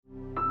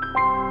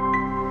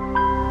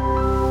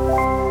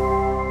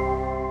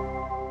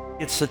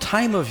It's the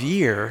time of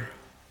year,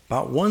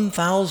 about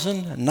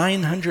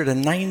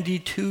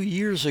 1,992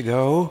 years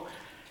ago,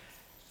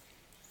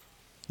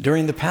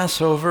 during the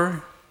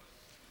Passover,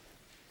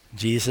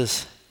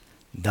 Jesus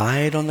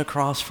died on the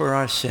cross for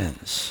our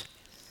sins.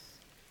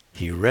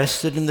 He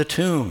rested in the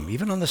tomb,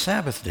 even on the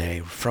Sabbath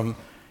day, from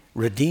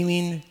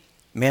redeeming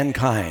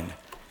mankind.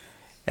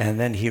 And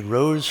then he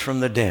rose from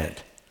the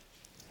dead.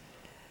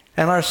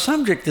 And our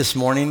subject this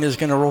morning is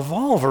going to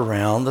revolve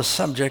around the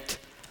subject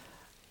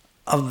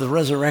of the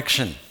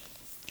resurrection.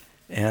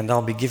 And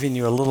I'll be giving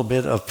you a little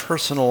bit of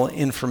personal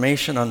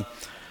information on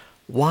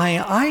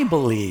why I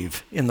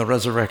believe in the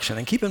resurrection.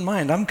 And keep in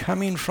mind, I'm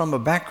coming from a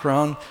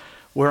background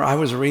where I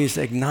was raised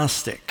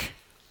agnostic.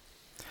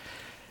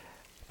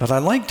 But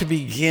I'd like to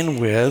begin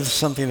with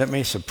something that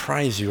may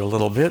surprise you a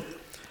little bit.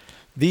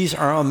 These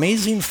are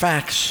amazing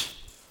facts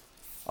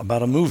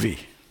about a movie.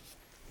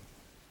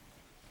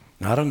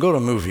 Now, I don't go to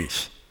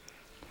movies,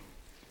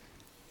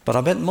 but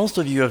I bet most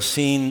of you have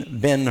seen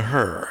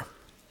Ben-Hur.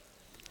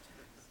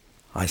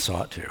 I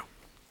saw it too.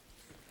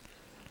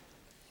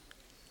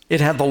 It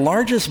had the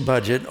largest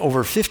budget,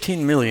 over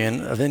 $15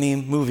 million, of any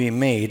movie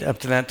made up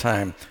to that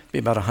time. It'd be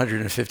about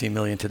 $150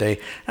 million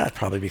today. That'd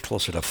probably be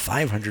closer to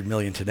 $500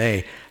 million today.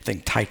 I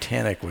think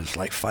Titanic was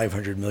like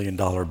 $500 million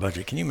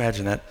budget. Can you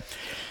imagine that?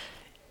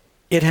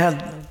 It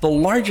had the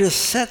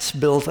largest sets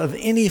built of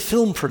any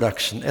film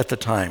production at the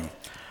time.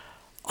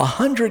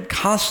 100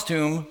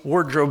 costume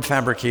wardrobe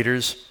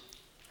fabricators,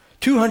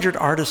 200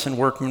 artists and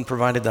workmen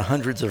provided the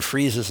hundreds of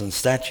friezes and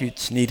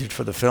statues needed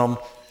for the film.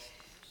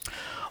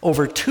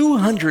 Over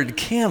 200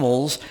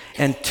 camels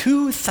and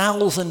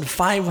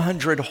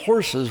 2,500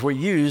 horses were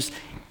used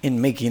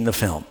in making the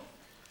film.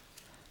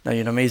 Now,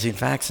 you know, Amazing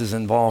Facts is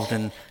involved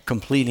in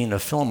completing a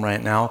film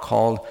right now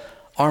called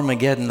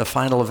Armageddon, the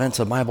Final Events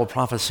of Bible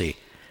Prophecy.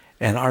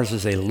 And ours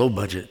is a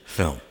low-budget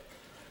film.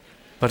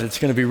 But it's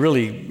going to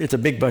be it's a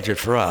big budget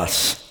for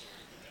us.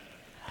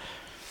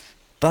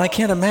 But I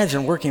can't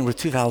imagine working with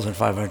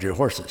 2,500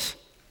 horses.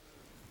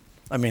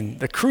 I mean,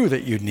 the crew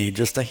that you'd need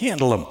just to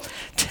handle them.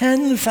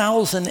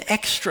 10,000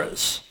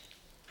 extras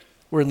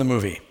were in the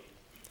movie.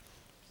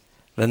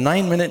 The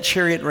 9-minute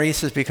chariot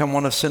race has become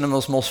one of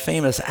cinema's most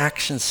famous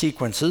action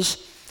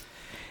sequences.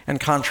 And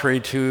contrary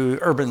to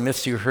urban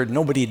myths you heard,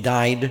 nobody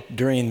died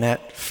during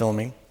that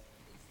filming.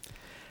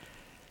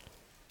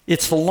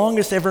 It's the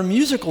longest ever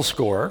musical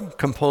score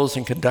composed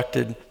and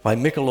conducted by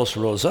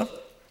Miklos Rosa.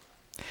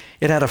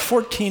 It had a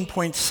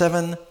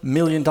 $14.7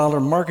 million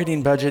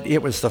marketing budget.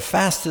 It was the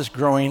fastest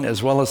growing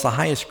as well as the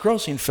highest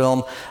grossing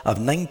film of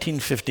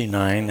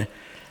 1959,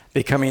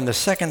 becoming the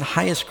second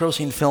highest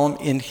grossing film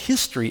in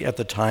history at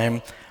the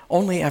time,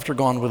 only after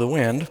Gone with the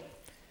Wind.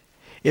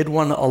 It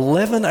won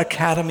 11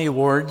 Academy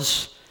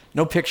Awards.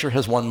 No picture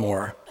has won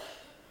more.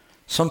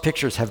 Some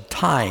pictures have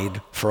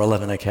tied for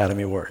 11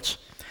 Academy Awards.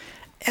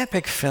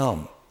 Epic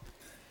film.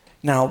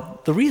 Now,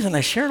 the reason I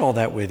shared all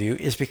that with you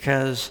is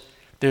because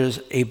there's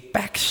a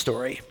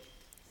backstory.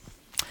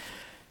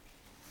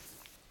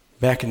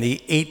 Back in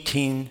the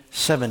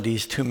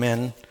 1870s, two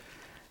men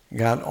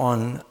got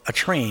on a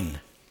train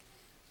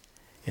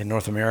in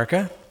North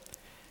America.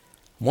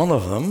 One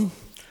of them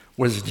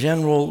was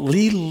General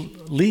Lew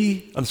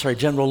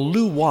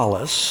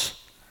Wallace,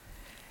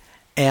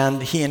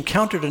 and he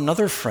encountered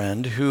another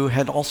friend who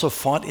had also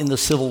fought in the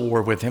Civil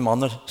War with him on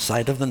the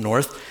side of the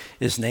North.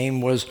 His name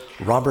was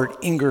Robert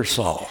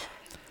Ingersoll.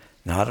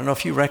 Now, I don't know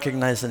if you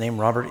recognize the name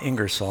Robert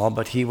Ingersoll,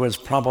 but he was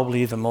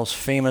probably the most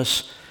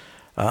famous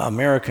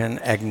American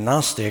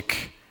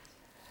agnostic.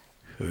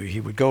 He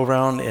would go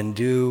around and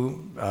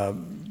do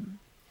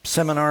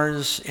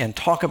seminars and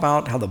talk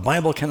about how the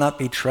Bible cannot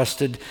be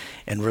trusted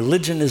and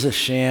religion is a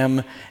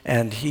sham,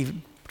 and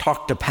he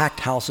talked to packed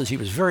houses. He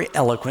was very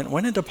eloquent,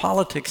 went into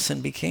politics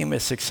and became a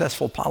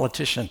successful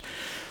politician.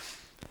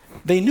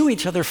 They knew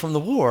each other from the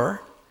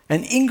war,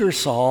 and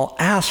Ingersoll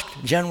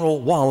asked General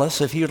Wallace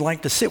if he would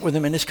like to sit with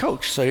him in his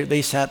coach. So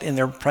they sat in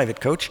their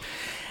private coach,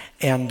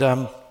 and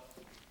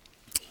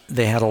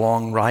they had a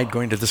long ride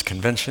going to this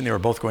convention. They were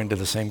both going to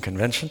the same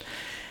convention.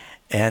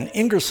 And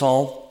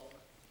Ingersoll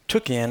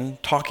took in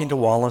talking to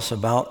Wallace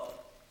about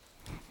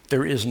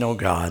there is no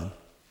God.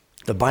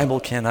 The Bible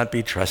cannot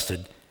be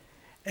trusted.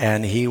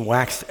 And he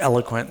waxed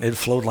eloquent, and it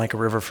flowed like a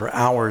river for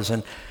hours.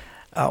 And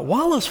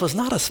Wallace was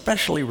not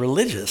especially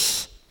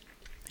religious.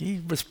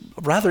 He was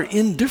rather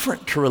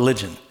indifferent to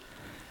religion.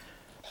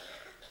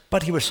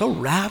 But he was so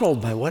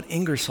rattled by what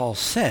Ingersoll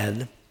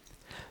said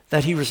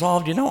that he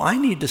resolved, I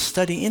need to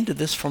study into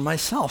this for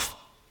myself.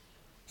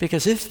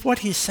 Because if what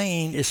he's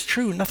saying is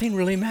true, nothing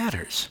really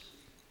matters.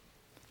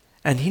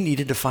 And he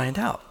needed to find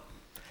out.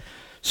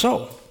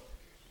 So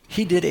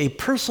he did a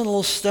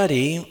personal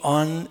study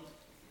on,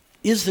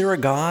 is there a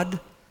God?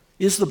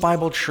 Is the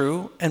Bible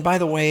true? And by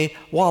the way,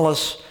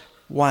 Wallace,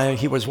 while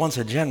he was once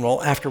a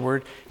general,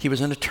 afterward he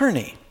was an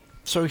attorney.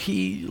 So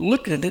he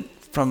looked at it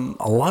from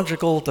a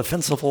logical,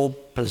 defensible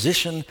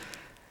position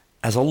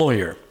as a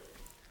lawyer.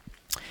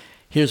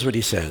 Here's what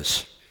he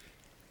says.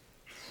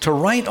 To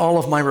write all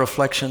of my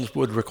reflections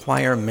would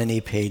require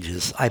many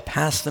pages. I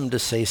pass them to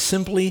say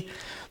simply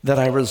that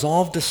I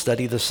resolved to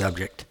study the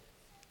subject.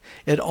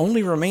 It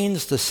only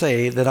remains to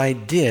say that I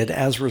did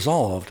as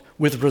resolved,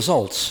 with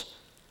results.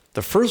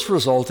 The first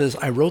result is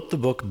I wrote the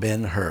book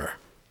Ben-Hur.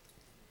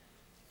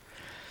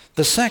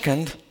 The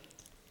second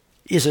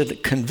is a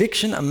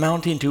conviction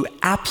amounting to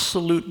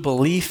absolute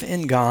belief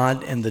in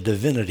God and the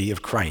divinity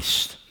of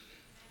Christ.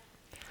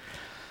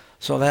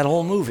 So that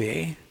whole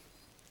movie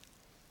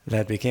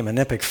that became an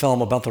epic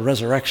film about the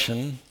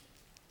resurrection,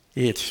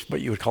 it's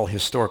what you would call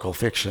historical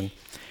fiction.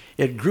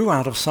 It grew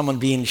out of someone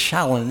being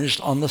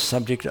challenged on the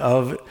subject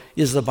of,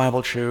 is the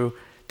Bible true?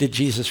 Did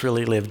Jesus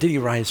really live? Did he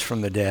rise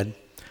from the dead?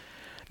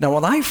 Now,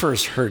 when I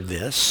first heard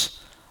this,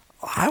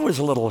 I was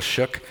a little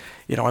shook.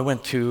 You know,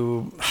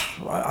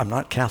 I'm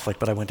not Catholic,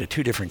 but I went to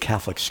 2 different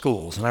Catholic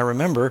schools. And I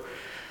remember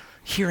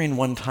hearing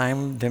one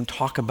time them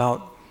talk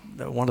about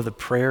one of the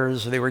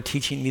prayers. They were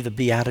teaching me the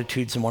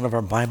Beatitudes in one of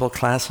our Bible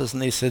classes,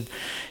 and they said,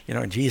 you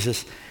know,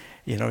 Jesus,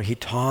 you know, he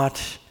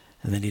taught,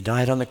 and then he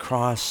died on the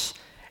cross,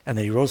 and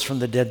then he rose from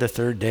the dead the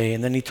 3rd day,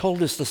 and then he told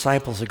his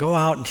disciples to go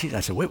out and teach.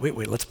 I said, wait,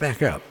 let's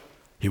back up.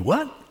 He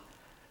what?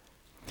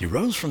 He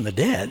rose from the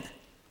dead?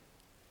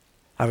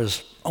 I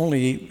was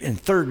only in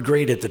 3rd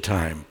grade at the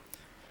time.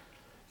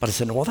 But I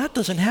said, well, that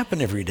doesn't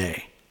happen every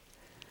day.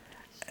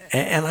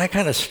 And I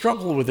kind of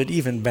struggled with it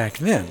even back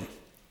then.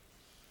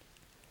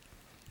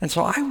 And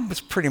so I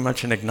was pretty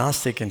much an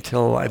agnostic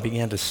until I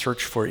began to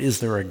search for, is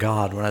there a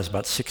God, when I was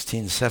about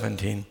 16,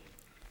 17.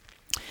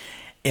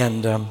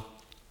 And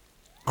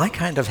I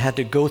kind of had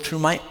to go through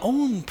my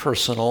own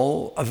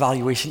personal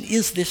evaluation.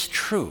 Is this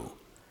true?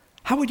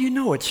 How would you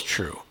know it's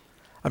true?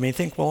 I mean,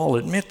 we'll all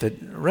admit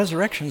that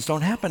resurrections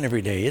don't happen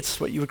every day. It's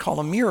what you would call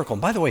a miracle.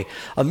 By the way,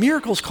 a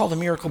miracle is called a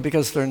miracle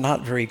because they're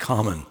not very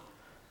common.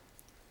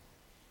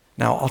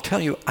 Now, I'll tell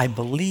you, I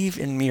believe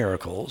in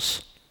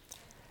miracles.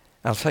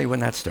 I'll tell you when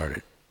that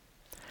started.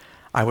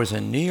 I was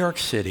in New York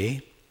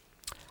City.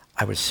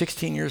 I was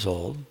 16 years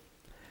old.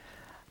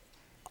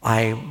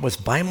 I was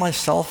by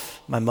myself.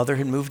 My mother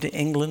had moved to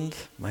England.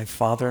 My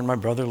father and my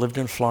brother lived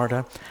in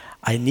Florida.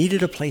 I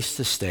needed a place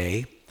to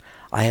stay.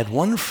 I had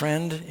one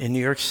friend in New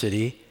York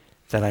City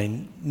that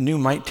I knew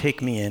might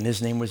take me in.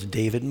 His name was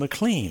David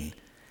McLean.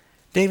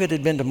 David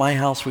had been to my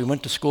house. We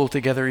went to school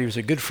together. He was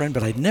a good friend,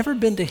 but I'd never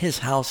been to his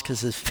house because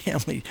his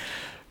family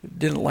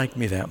didn't like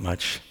me that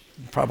much.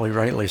 Probably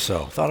rightly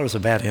so. Thought I was a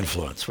bad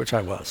influence, which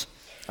I was.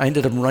 I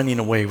ended up running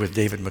away with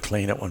David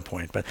McLean at one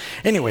point. But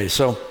anyway,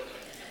 so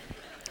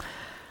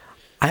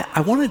I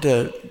wanted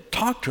to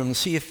talk to him and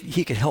see if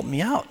he could help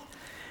me out.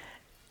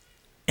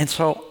 And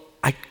so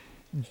I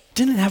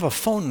didn't have a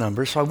phone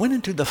number, so I went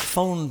into the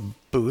phone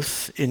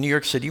booth in New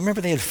York City. You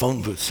remember they had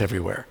phone booths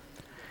everywhere.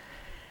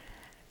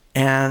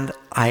 And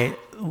I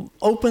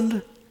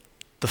opened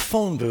the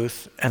phone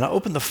booth, and I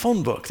opened the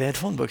phone book. They had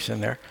phone books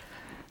in there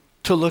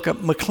to look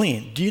up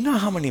McLean. Do you know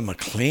how many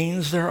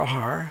McLeans there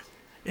are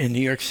in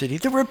New York City?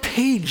 There were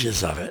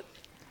pages of it.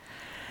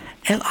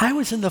 And I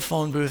was in the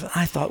phone booth, and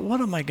I thought,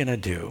 what am I going to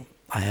do?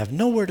 I have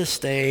nowhere to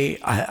stay.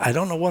 I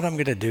don't know what I'm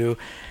going to do.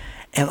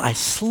 And I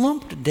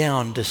slumped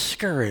down,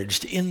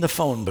 discouraged, in the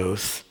phone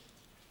booth,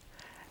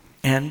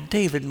 and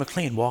David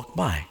McLean walked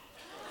by.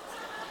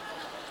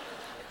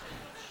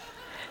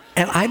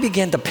 And I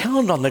began to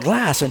pound on the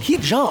glass, and he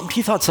jumped.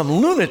 He thought some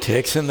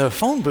lunatics in the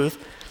phone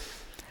booth.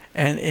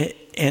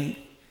 And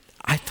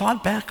I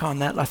thought back on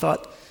that, and I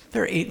thought,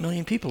 there are 8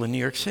 million people in New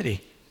York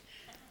City.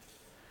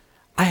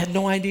 I had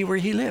no idea where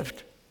he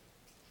lived.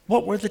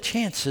 What were the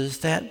chances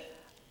that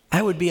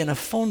I would be in a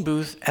phone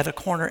booth at a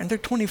corner, and there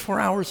are 24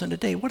 hours in a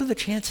day? What are the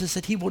chances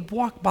that he would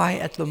walk by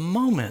at the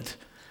moment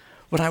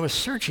when I was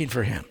searching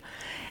for him?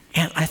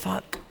 And I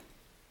thought,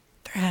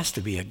 there has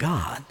to be a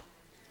God,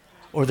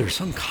 or there's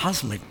some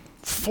cosmic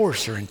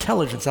force or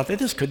intelligence out there.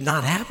 This could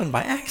not happen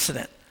by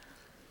accident.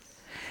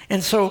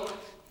 And so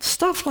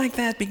stuff like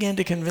that began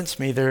to convince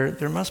me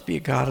there must be a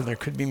God and there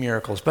could be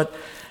miracles. But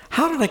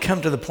how did I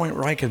come to the point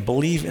where I could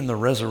believe in the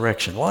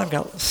resurrection? Well, I've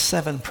got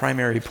 7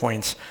 primary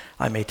points.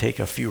 I may take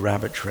a few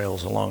rabbit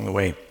trails along the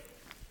way.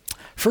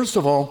 First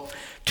of all,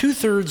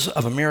 2/3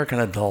 of American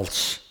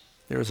adults,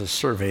 there was a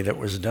survey that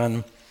was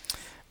done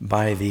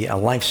by the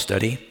Life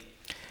Study,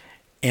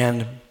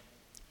 and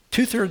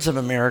 2/3 of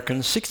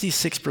Americans,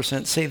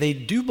 66%, say they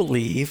do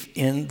believe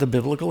in the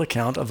biblical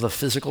account of the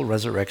physical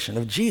resurrection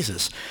of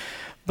Jesus.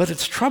 But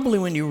it's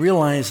troubling when you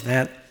realize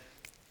that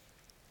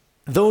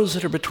those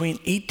that are between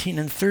 18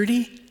 and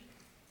 30,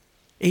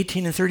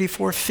 18 and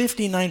 34,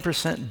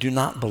 59% do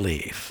not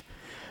believe,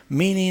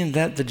 meaning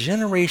that the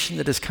generation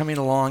that is coming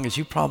along, as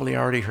you probably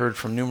already heard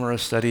from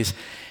numerous studies,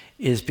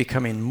 is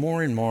becoming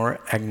more and more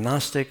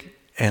agnostic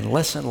and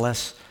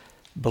less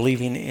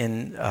believing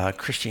in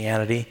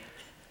Christianity,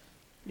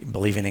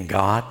 believing in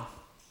God.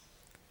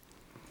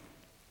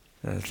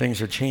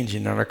 Things are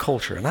changing in our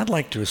culture, and I'd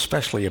like to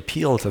especially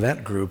appeal to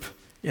that group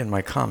in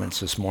my comments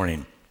this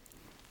morning.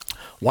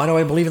 Why do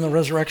I believe in the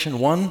resurrection?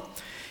 1,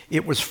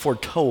 it was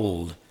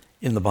foretold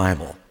in the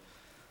Bible.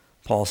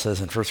 Paul says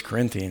in 1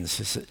 Corinthians,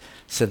 he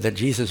said that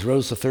Jesus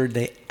rose the third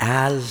day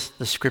as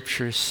the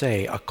scriptures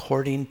say,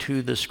 according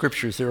to the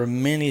scriptures. There are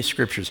many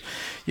scriptures.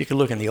 You can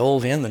look in the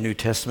Old and the New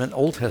Testament.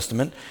 Old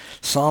Testament,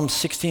 Psalm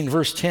 16,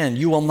 verse 10,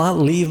 you will not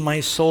leave my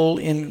soul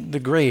in the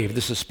grave.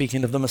 This is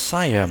speaking of the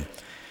Messiah.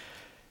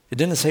 It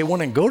didn't say,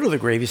 wouldn't go to the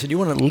grave. He said, you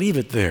wouldn't leave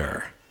it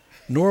there.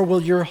 Nor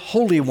will your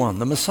Holy One,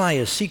 the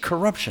Messiah, see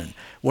corruption.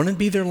 Wouldn't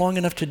be there long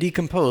enough to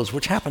decompose,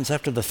 which happens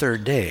after the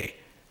third day.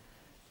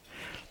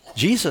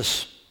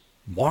 Jesus,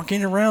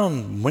 walking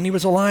around when he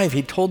was alive,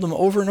 he told them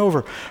over and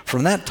over.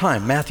 From that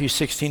time, Matthew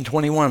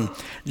 16:21,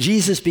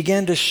 Jesus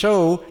began to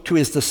show to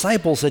his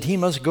disciples that he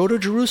must go to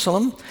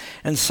Jerusalem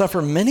and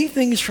suffer many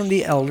things from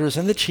the elders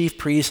and the chief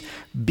priests,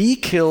 be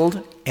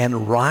killed,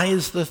 and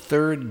rise the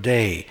third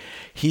day.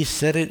 He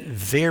said it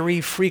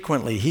very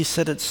frequently. He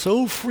said it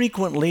so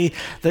frequently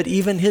that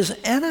even his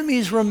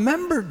enemies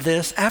remembered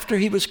this after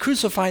he was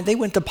crucified. They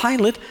went to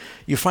Pilate.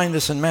 You find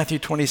this in Matthew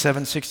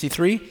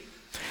 27:63.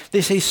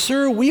 They say,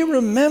 sir, we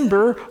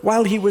remember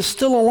while he was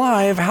still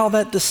alive how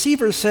that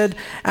deceiver said,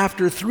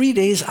 after 3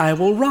 days I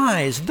will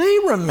rise. They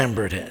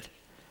remembered it.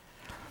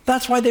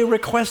 That's why they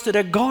requested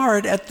a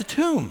guard at the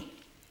tomb,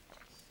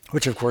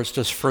 which of course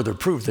just further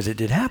proved that it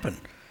did happen.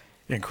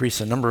 It increased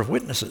the number of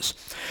witnesses.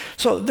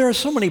 So there are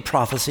so many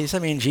prophecies. I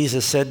mean,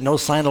 Jesus said, no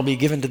sign will be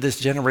given to this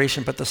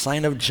generation but the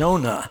sign of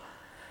Jonah.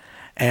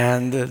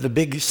 And the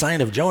big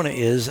sign of Jonah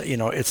is,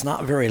 it's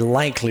not very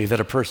likely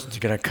that a person's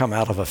going to come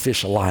out of a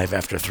fish alive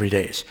after 3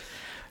 days.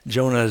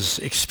 Jonah's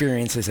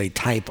experience is a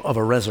type of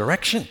a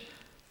resurrection.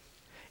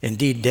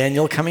 Indeed,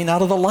 Daniel coming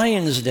out of the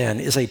lion's den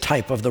is a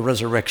type of the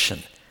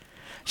resurrection.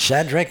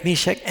 Shadrach,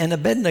 Meshach, and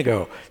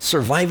Abednego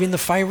surviving the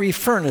fiery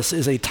furnace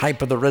is a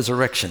type of the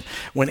resurrection.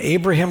 When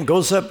Abraham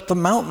goes up the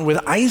mountain with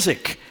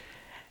Isaac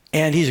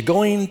and he's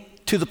going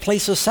to the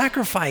place of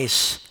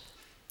sacrifice,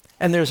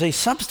 and there's a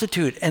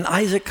substitute, and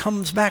Isaac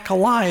comes back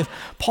alive,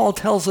 Paul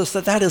tells us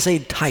that that is a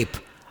type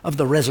of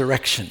the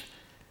resurrection.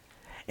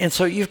 And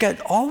so you've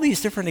got all these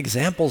different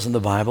examples in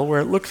the Bible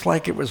where it looks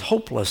like it was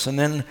hopeless, and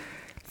then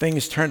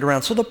things turned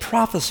around. So the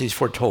prophecies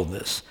foretold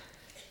this.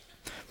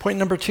 Point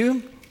number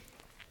 2,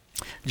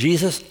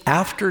 Jesus'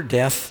 after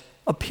death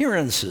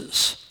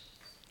appearances.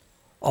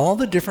 All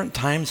the different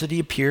times that he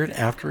appeared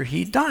after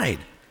he died.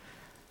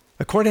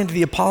 According to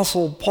the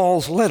Apostle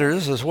Paul's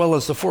letters, as well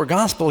as the 4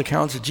 gospel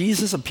accounts,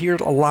 Jesus appeared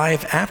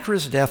alive after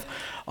his death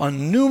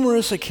on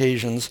numerous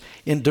occasions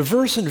in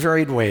diverse and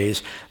varied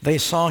ways. They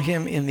saw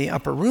him in the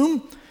upper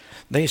room.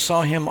 They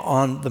saw him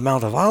on the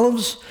Mount of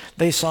Olives.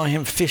 They saw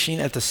him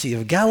fishing at the Sea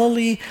of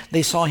Galilee.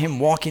 They saw him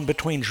walking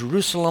between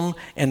Jerusalem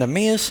and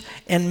Emmaus,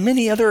 and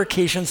many other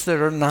occasions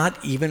that are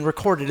not even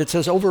recorded. It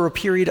says over a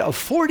period of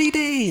 40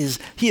 days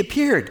he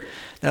appeared.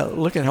 Now,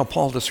 look at how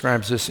Paul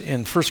describes this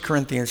in 1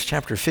 Corinthians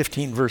chapter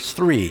 15, verse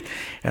 3.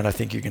 And I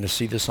think you're going to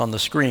see this on the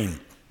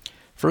screen.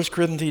 1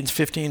 Corinthians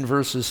 15,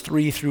 verses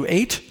 3 through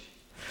 8.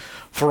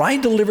 For I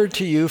delivered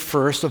to you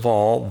first of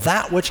all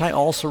that which I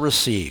also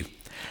received,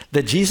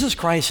 that Jesus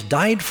Christ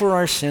died for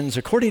our sins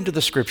according to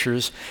the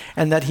Scriptures,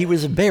 and that he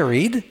was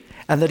buried,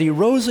 and that he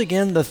rose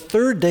again the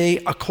third day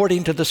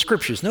according to the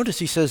Scriptures. Notice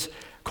he says,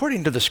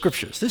 according to the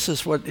Scriptures. This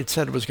is what it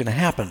said was going to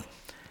happen.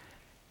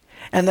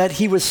 And that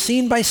he was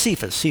seen by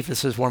Cephas.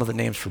 Cephas is one of the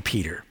names for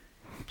Peter,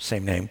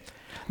 same name.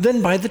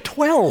 Then by the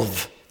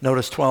 12.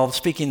 Notice 12,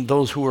 speaking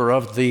those who were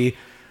of the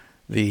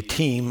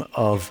team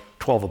of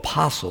 12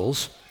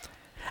 apostles.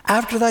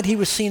 After that, he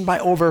was seen by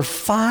over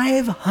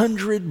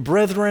 500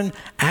 brethren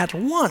at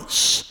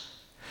once.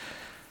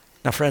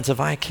 Now, friends, if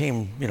I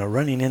came,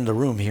 running in the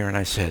room here and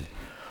I said,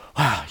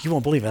 wow, you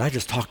won't believe it, I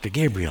just talked to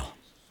Gabriel.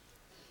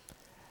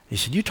 He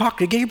said, you talked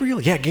to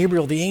Gabriel? Yeah,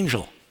 Gabriel the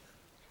angel.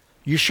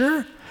 You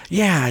sure?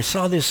 Yeah, I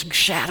saw this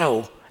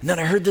shadow, and then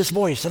I heard this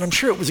voice, and I'm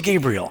sure it was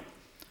Gabriel.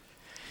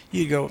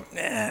 You go,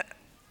 nah.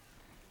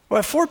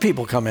 Well, 4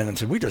 people come in and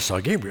said, we just saw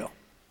Gabriel.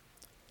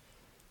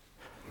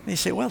 And you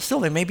say, well, still,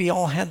 they maybe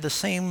all had the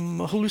same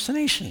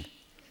hallucination.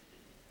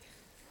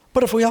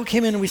 But if we all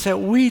came in and we said,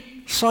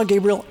 we saw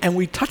Gabriel and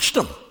we touched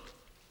him.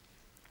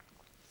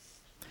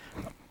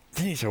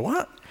 Then you say,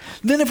 what?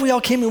 Then if we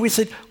all came in and we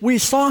said, we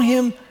saw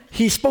him,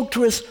 he spoke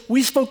to us,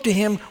 we spoke to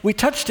him, we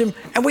touched him,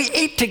 and we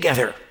ate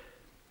together.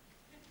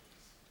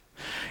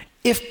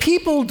 If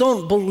people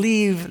don't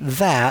believe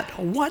that,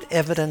 what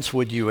evidence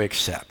would you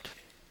accept?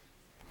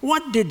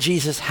 What did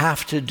Jesus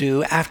have to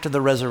do after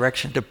the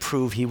resurrection to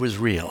prove he was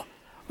real?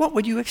 What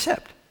would you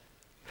accept?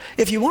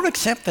 If you won't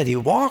accept that he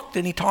walked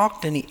and he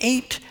talked and he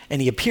ate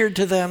and he appeared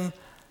to them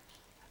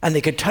and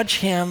they could touch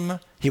him,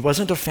 he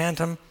wasn't a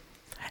phantom,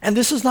 and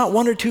this is not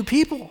 1 or 2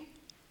 people.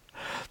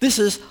 This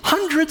is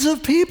hundreds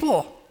of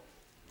people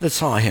that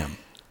saw him.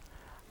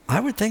 I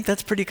would think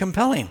that's pretty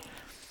compelling.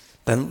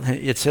 Then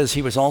it says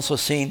he was also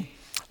seen,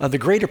 the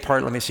greater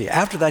part,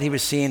 after that he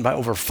was seen by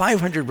over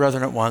 500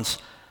 brethren at once,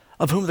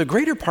 of whom the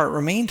greater part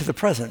remain to the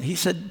present. He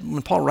said,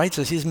 when Paul writes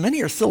this, he says,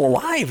 many are still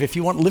alive if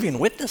you want living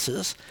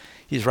witnesses.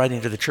 He's writing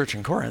to the church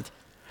in Corinth.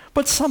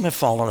 But some have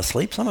fallen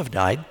asleep, some have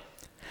died.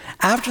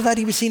 After that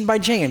he was seen by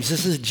James.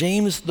 This is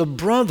James, the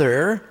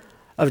brother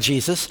of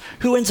Jesus,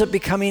 who ends up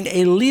becoming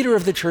a leader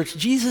of the church.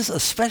 Jesus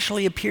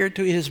especially appeared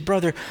to his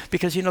brother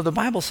because, the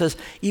Bible says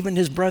even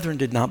his brethren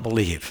did not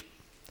believe.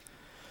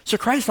 So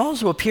Christ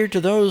also appeared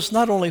to those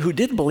not only who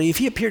did believe,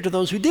 he appeared to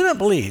those who didn't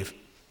believe.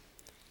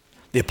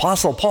 The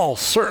Apostle Paul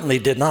certainly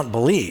did not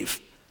believe,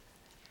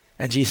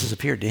 and Jesus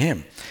appeared to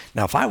him.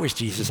 Now, if I was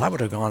Jesus, I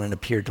would have gone and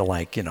appeared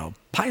to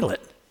Pilate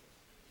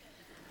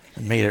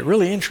and made it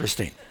really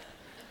interesting.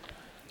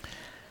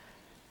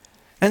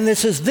 And it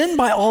says, then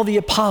by all the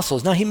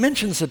apostles. Now he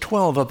mentions the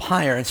 12 up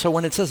higher, and so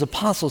when it says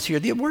apostles here,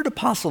 the word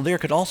apostle there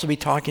could also be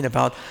talking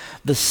about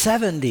the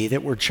 70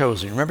 that were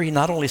chosen. Remember, he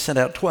not only sent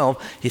out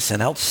 12, he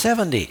sent out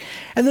 70.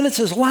 And then it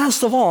says,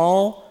 last of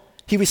all,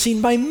 he was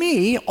seen by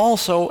me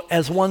also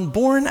as one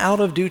born out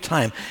of due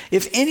time.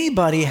 If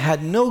anybody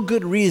had no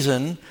good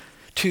reason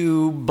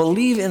to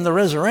believe in the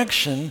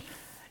resurrection,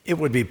 it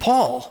would be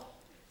Paul.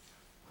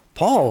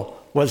 Paul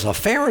was a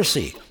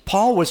Pharisee.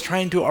 Paul was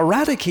trying to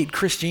eradicate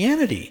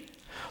Christianity.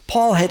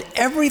 Paul had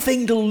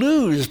everything to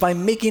lose by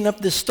making up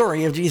this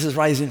story of Jesus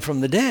rising from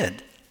the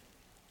dead.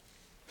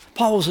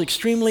 Paul was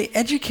extremely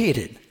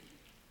educated.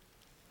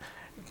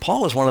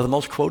 Paul is one of the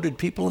most quoted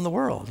people in the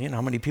world. You know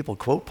how many people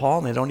quote Paul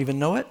and they don't even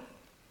know it?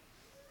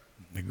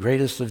 The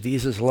greatest of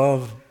these is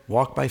love,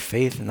 walk by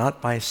faith and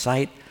not by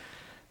sight,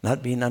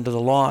 not being under the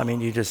law. I mean,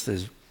 you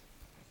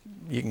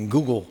can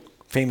Google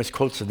famous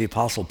quotes of the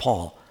Apostle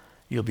Paul.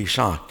 You'll be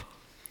shocked.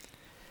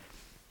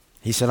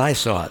 He said, I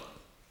saw it.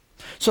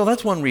 So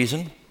that's one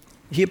reason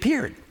he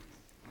appeared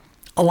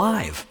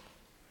alive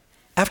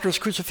after his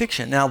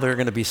crucifixion. Now, there are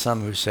going to be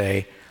some who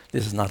say,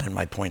 this is not in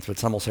my points, but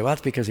some will say, well,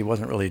 that's because he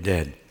wasn't really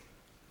dead.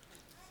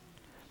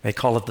 They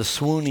call it the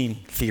swooning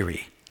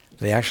theory.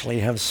 They actually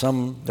have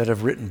some that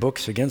have written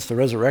books against the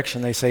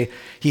resurrection. They say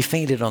he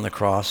fainted on the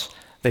cross.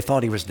 They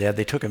thought he was dead.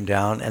 They took him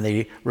down and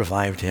they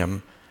revived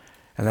him.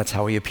 And that's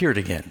how he appeared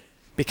again.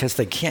 Because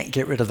they can't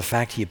get rid of the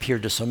fact he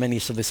appeared to so many,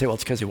 so they say, well,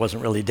 it's because he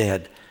wasn't really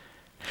dead.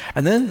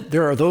 And then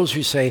there are those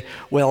who say,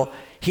 well,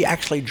 he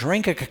actually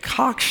drank a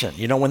concoction.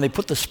 When they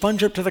put the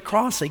sponge up to the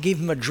cross, they gave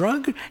him a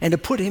drug and to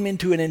put him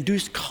into an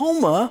induced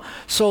coma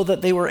so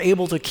that they were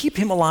able to keep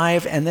him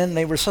alive, and then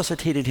they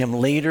resuscitated him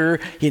later.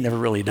 He never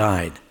really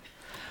died.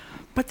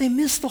 But they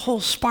missed the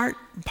whole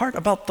part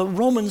about the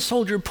Roman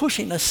soldier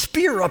pushing a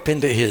spear up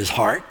into his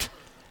heart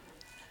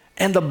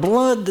and the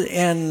blood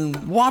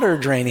and water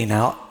draining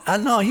out.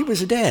 No, he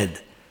was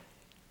dead.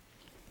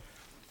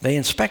 They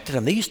inspected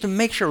him. They used to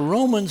make sure,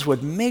 Romans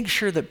would make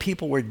sure that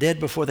people were dead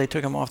before they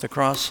took him off the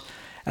cross.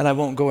 And I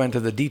won't go into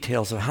the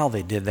details of how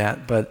they did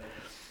that, but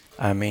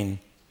they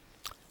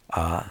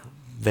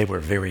were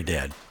very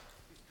dead.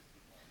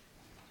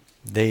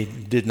 They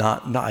did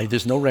not,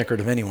 there's no record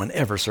of anyone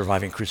ever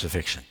surviving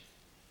crucifixion.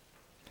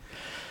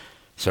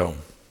 So,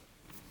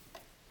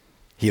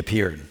 he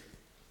appeared.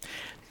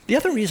 The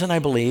other reason I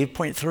believe,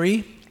 point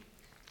 3,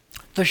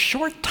 the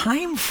short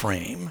time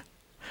frame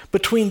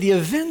between the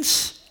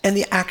events and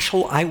the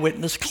actual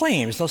eyewitness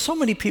claims. Now, so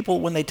many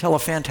people, when they tell a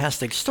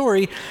fantastic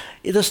story,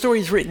 the story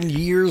is written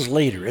years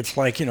later. It's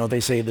like, they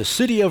say the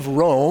city of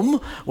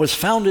Rome was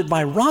founded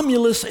by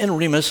Romulus and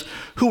Remus,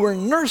 who were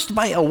nursed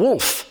by a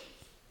wolf.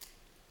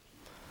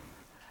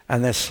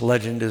 And this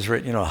legend is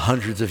written,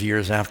 hundreds of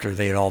years after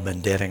they had all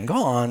been dead and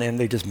gone, and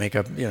they just make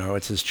up,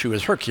 it's as true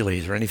as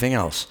Hercules or anything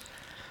else.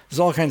 There's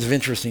all kinds of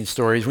interesting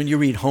stories. When you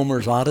read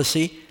Homer's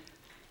Odyssey,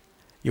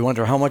 you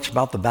wonder how much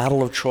about the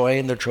Battle of Troy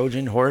and the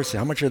Trojan horse,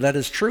 how much of that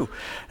is true.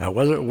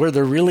 Were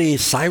there really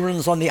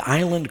sirens on the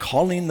island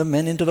calling the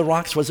men into the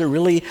rocks? Was there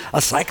really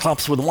a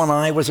cyclops with one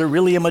eye? Was there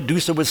really a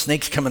Medusa with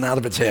snakes coming out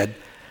of its head?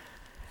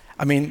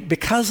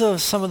 Because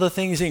of some of the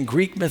things in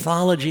Greek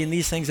mythology and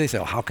these things, they say,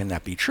 oh, how can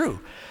that be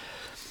true?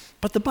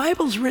 But the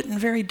Bible's written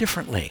very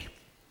differently.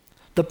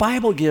 The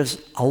Bible gives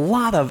a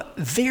lot of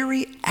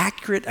very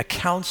accurate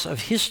accounts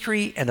of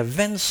history and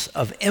events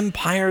of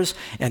empires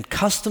and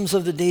customs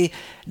of the day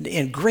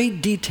in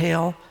great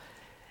detail.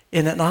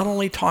 And it not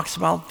only talks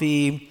about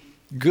the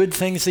good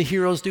things the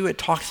heroes do, it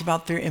talks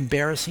about their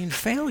embarrassing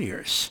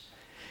failures.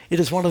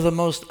 It is one of the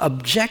most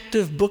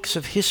objective books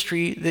of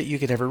history that you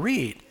could ever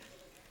read.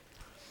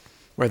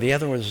 Where the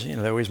other was,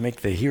 they always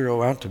make the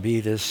hero out to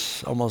be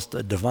this almost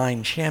a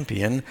divine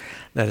champion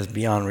that is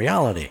beyond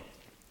reality.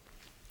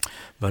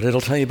 But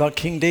it'll tell you about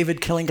King David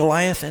killing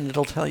Goliath, and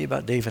it'll tell you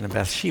about David and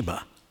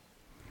Bathsheba.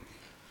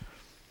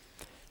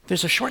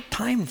 There's a short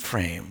time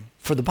frame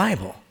for the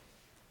Bible.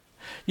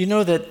 You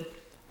know that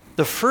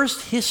the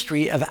first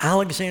history of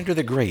Alexander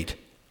the Great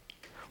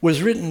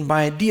was written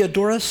by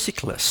Diodorus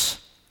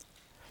Siculus,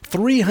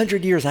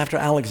 300 years after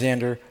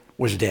Alexander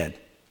was dead.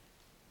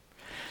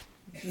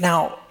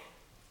 Now,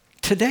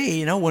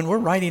 today, when we're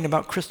writing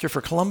about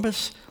Christopher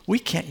Columbus, we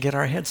can't get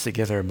our heads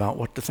together about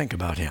what to think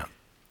about him.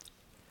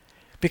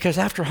 Because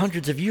after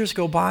hundreds of years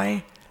go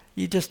by,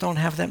 you just don't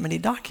have that many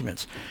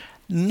documents.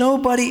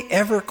 Nobody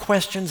ever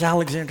questions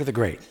Alexander the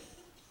Great,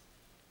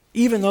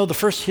 even though the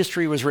first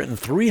history was written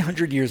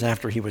 300 years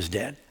after he was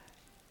dead.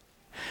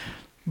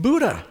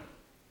 Buddha,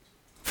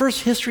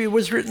 first history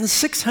was written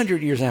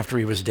 600 years after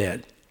he was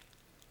dead.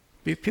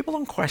 People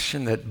don't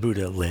question that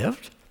Buddha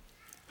lived.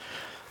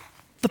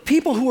 The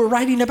people who were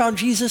writing about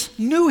Jesus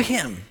knew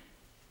him.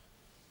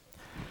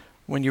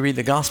 When you read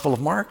the Gospel of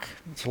Mark,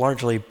 it's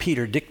largely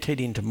Peter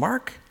dictating to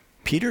Mark.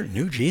 Peter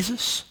knew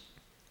Jesus.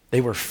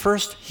 They were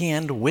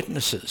first-hand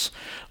witnesses.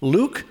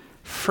 Luke,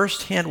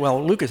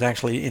 Luke is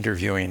actually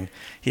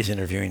he's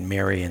interviewing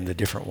Mary and the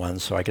different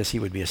ones, so I guess he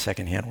would be a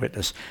second-hand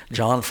witness.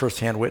 John,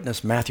 first-hand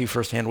witness. Matthew,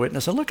 first-hand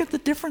witness. And look at the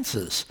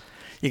differences.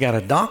 You got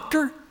a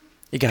doctor,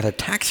 you got a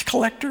tax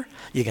collector,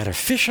 you got a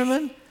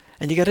fisherman,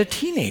 and you got a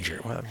teenager.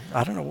 Well,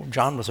 I don't know,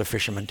 John was a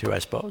fisherman too, I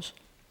suppose.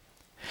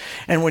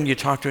 And when you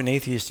talk to an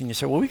atheist and you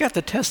say, well, we got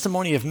the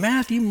testimony of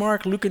Matthew,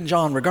 Mark, Luke, and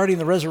John regarding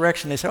the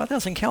resurrection, they say, well, that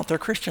doesn't count, they're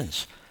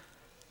Christians.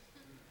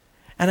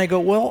 And I go,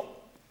 well,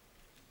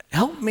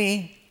 help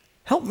me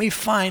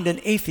find an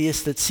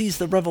atheist that sees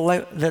the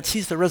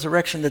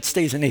resurrection that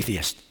stays an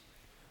atheist.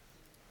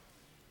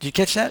 Did you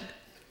catch that?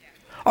 Yeah.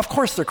 Of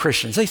course they're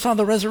Christians. They saw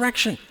the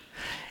resurrection.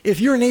 If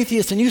you're an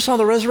atheist and you saw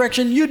the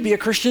resurrection, you'd be a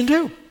Christian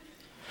too.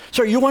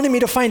 So you wanted me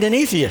to find an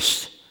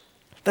atheist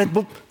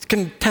that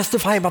can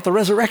testify about the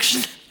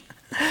resurrection?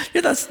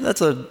 Yeah,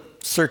 that's a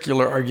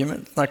circular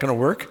argument. It's not going to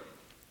work.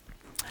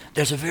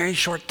 There's a very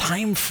short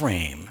time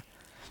frame.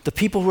 The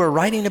people who are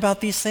writing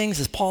about these things,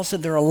 as Paul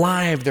said, they're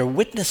alive, they're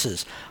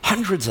witnesses,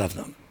 hundreds of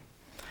them.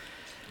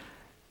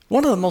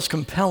 One of the most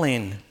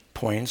compelling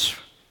points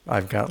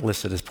I've got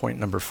listed as point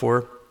number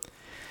 4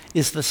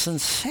 is the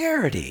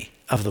sincerity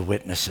of the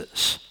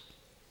witnesses.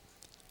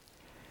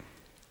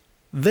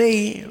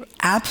 They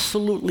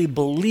absolutely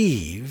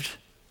believed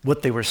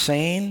what they were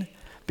saying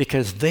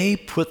because they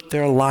put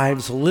their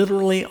lives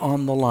literally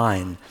on the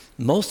line.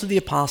 Most of the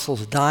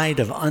apostles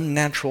died of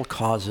unnatural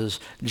causes,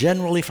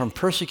 generally from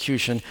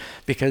persecution,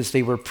 because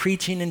they were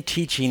preaching and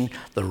teaching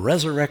the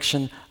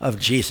resurrection of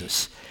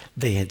Jesus.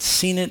 They had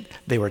seen it.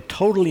 They were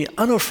totally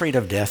unafraid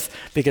of death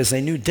because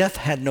they knew death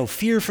had no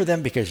fear for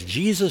them because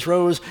Jesus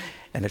rose,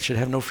 and it should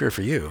have no fear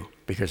for you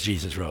because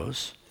Jesus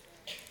rose.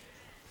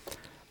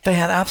 They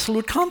had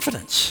absolute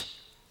confidence.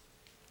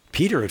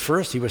 Peter, at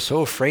first, he was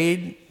so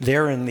afraid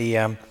there in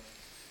the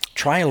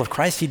trial of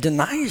Christ, he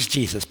denies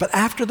Jesus. But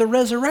after the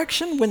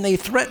resurrection, when they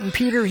threatened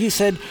Peter, he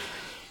said,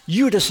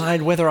 you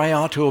decide whether I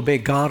ought to obey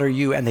God or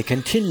you. And they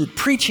continued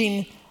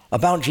preaching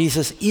about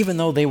Jesus, even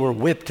though they were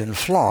whipped and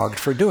flogged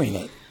for doing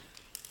it.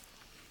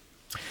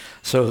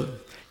 So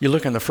you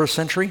look in the first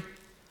century,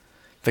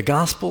 the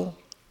gospel,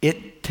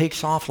 it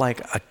takes off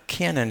like a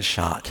cannon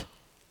shot.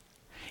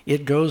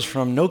 It goes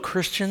from no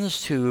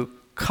Christians to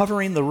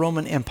covering the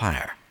Roman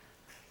Empire.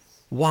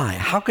 Why?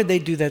 How could they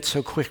do that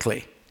so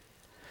quickly?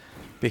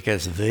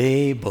 Because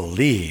they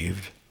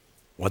believed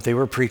what they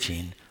were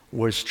preaching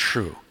was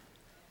true.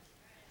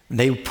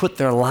 They put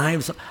their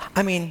lives,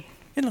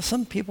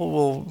 some people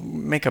will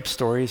make up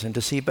stories and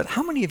deceive, but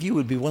how many of you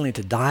would be willing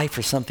to die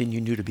for something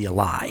you knew to be a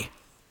lie?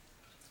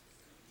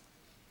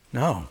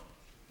 No.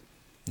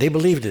 They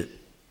believed it.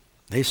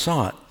 They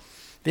saw it.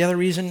 The other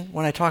reason,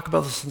 when I talk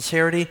about the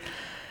sincerity,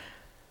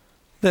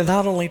 they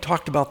not only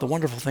talked about the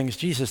wonderful things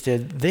Jesus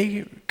did,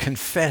 they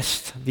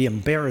confessed the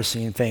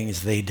embarrassing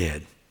things they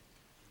did.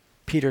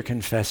 Peter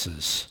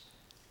confesses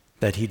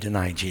that he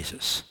denied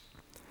Jesus.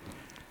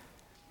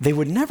 They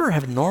would never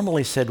have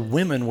normally said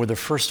women were the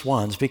first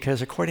ones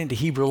because according to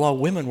Hebrew law,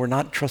 women were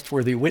not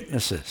trustworthy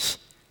witnesses.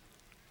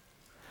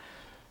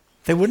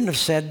 They wouldn't have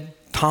said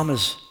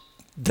Thomas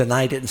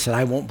denied it and said,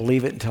 I won't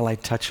believe it until I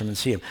touch him and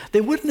see him.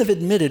 They wouldn't have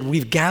admitted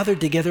we've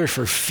gathered together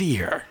for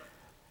fear.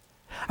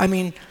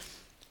 If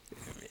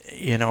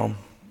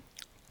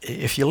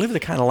you live the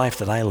kind of life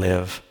that I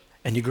live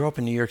and you grow up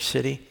in New York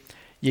City,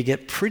 you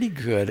get pretty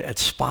good at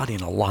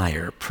spotting a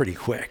liar pretty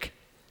quick.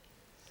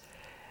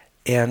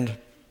 And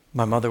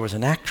my mother was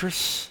an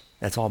actress.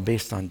 That's all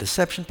based on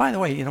deception. By the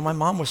way, my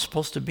mom was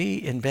supposed to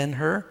be in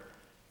Ben-Hur.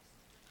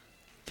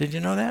 Did you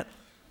know that?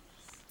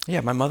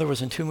 Yeah, my mother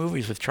was in 2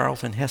 movies with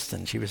Charlton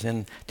Heston. She was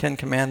in 10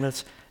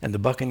 Commandments and The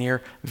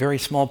Buccaneer, very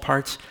small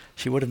parts.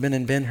 She would have been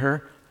in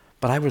Ben-Hur,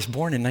 but I was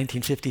born in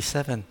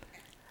 1957,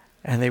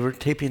 and they were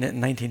taping it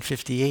in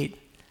 1958,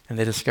 and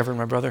they discovered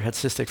my brother had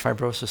cystic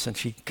fibrosis, and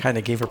she kind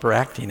of gave up her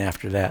acting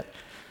after that.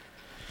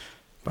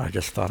 But I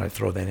just thought I'd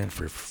throw that in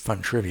for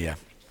fun trivia.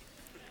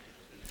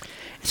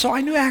 So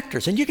I knew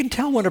actors, and you can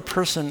tell when a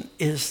person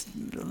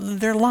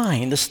they're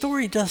lying. The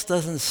story just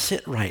doesn't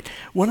sit right.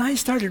 When I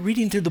started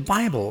reading through the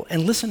Bible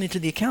and listening to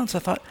the accounts, I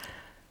thought,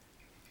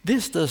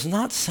 this does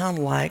not sound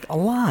like a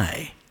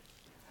lie.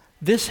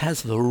 This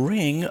has the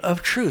ring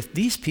of truth.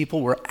 These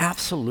people were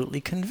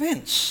absolutely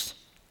convinced.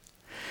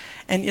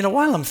 And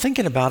while I'm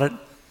thinking about it,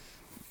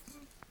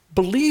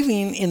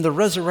 believing in the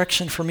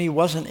resurrection for me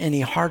wasn't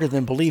any harder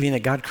than believing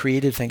that God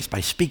created things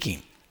by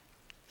speaking.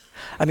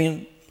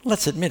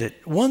 Let's admit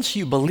it. Once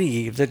you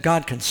believe that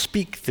God can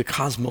speak the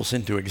cosmos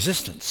into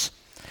existence,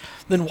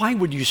 then why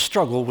would you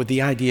struggle with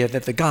the idea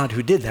that the God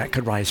who did that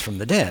could rise from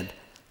the dead?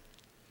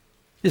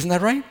 Isn't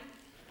that right?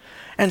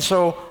 And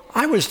so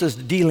I was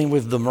just dealing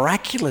with the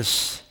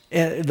miraculous,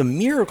 the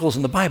miracles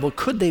in the Bible.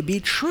 Could they be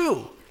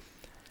true?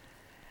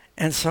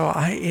 And so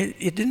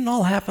it didn't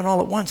all happen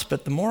all at once,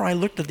 but the more I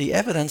looked at the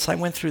evidence, I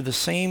went through the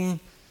same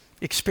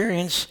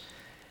experience,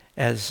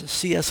 as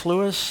C.S.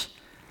 Lewis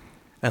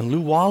and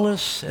Lew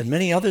Wallace and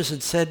many others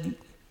had said,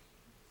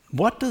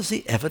 what does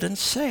the evidence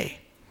say?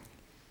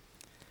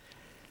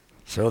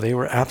 So they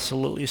were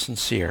absolutely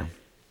sincere.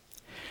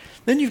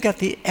 Then you've got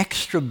the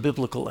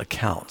extra-biblical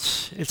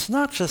accounts. It's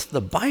not just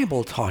the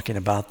Bible talking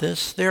about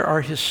this. There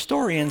are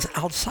historians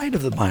outside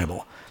of the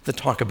Bible that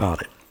talk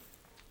about it.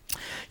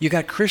 You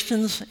got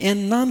Christians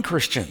and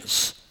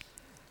non-Christians,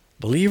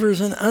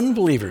 believers and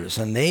unbelievers,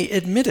 and they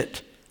admit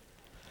it.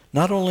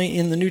 Not only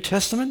in the New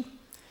Testament,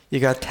 you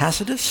got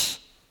Tacitus.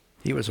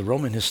 He was a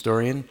Roman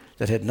historian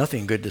that had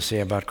nothing good to say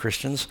about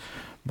Christians,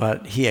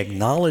 but he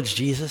acknowledged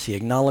Jesus. He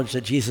acknowledged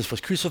that Jesus was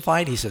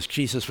crucified. He says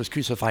Jesus was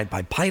crucified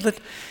by Pilate.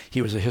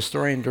 He was a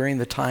historian during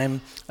the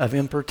time of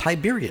Emperor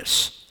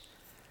Tiberius.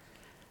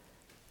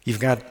 You've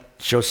got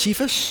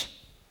Josephus,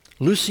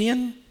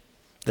 Lucian,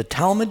 the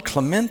Talmud,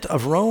 Clement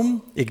of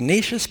Rome,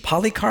 Ignatius,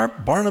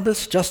 Polycarp,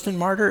 Barnabas, Justin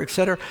Martyr,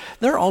 etc.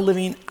 They're all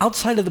living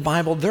outside of the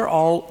Bible. They're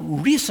all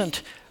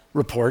recent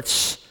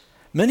reports,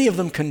 many of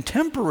them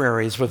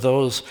contemporaries with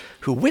those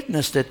who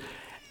witnessed it,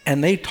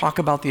 and they talk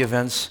about the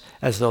events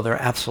as though they're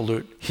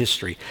absolute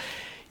history.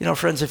 You know,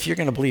 friends, if you're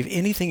going to believe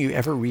anything you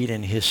ever read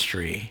in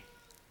history,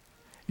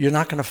 you're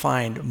not going to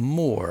find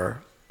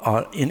more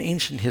in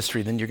ancient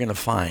history than you're going to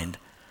find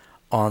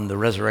on the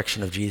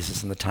resurrection of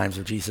Jesus and the times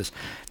of Jesus.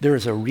 There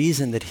is a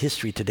reason that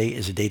history today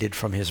is dated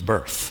from his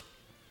birth.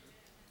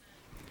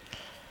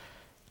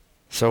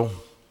 So,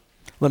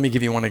 let me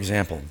give you one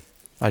example.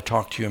 I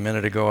talked to you a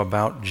minute ago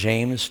about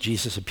James.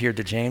 Jesus appeared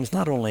to James.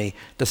 Not only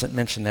does it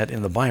mention that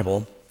in the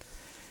Bible,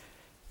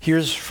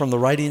 here's from the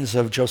writings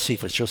of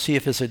Josephus.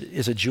 Josephus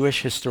is a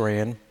Jewish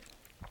historian,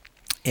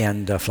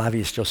 and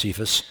Flavius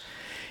Josephus.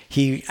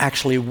 He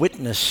actually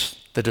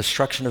witnessed the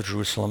destruction of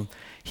Jerusalem.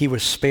 He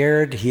was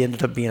spared. He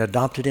ended up being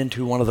adopted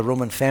into one of the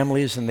Roman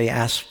families, and they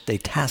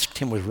tasked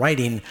him with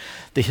writing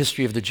the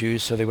history of the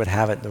Jews so they would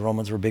have it. The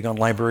Romans were big on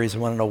libraries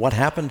and wanted to know what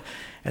happened,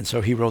 and so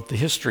he wrote the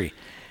history.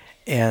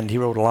 And he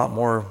wrote a lot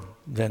more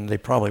than they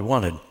probably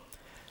wanted.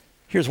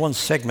 Here's one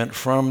segment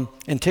from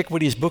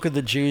Antiquities, Book of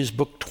the Jews,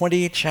 Book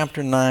 20,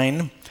 Chapter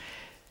 9.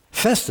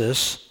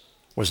 Festus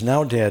was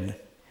now dead,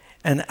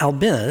 and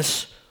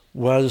Albinus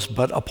was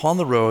but upon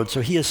the road. So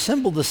he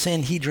assembled the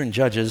Sanhedrin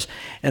judges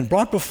and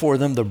brought before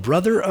them the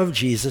brother of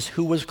Jesus,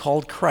 who was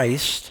called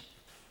Christ,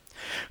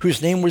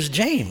 whose name was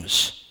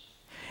James,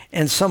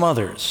 and some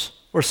others,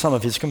 or some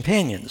of his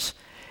companions.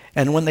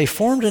 And when they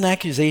formed an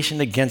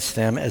accusation against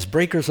them as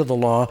breakers of the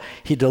law,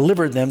 he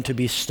delivered them to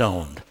be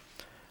stoned.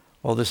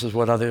 Well, this is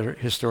what other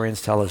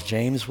historians tell us.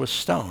 James was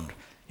stoned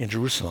in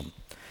Jerusalem.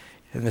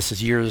 And this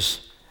is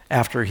years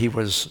after he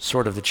was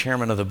sort of the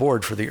chairman of the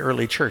board for the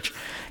early church.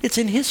 It's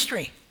in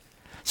history.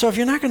 So if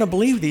you're not going to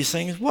believe these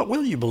things, what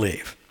will you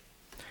believe?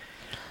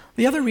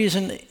 The other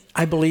reason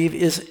I believe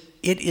is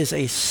it is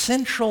a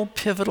central,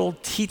 pivotal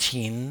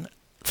teaching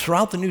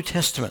throughout the New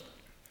Testament.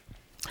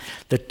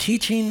 The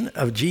teaching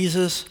of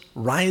Jesus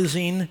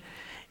rising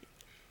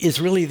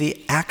is really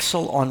the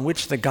axle on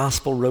which the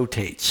gospel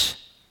rotates.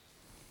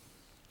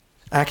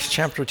 Acts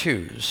chapter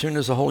 2, as soon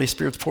as the Holy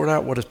Spirit's poured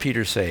out, what does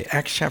Peter say?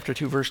 Acts chapter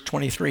 2, verse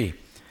 23.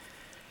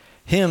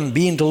 Him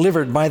being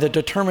delivered by the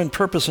determined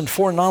purpose and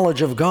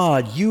foreknowledge of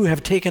God, you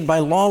have taken by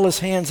lawless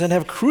hands and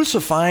have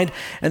crucified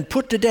and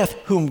put to death,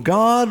 whom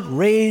God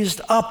raised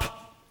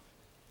up,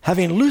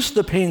 having loosed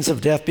the pains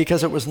of death,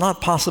 because it was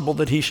not possible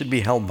that he should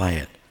be held by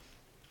it.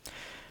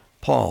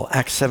 Paul,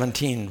 Acts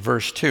 17,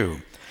 verse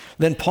 2.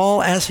 Then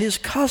Paul, as his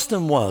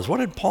custom was, what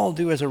did Paul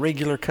do as a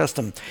regular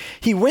custom?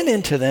 He went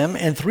into them,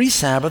 and 3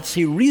 Sabbaths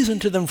he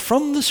reasoned to them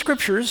from the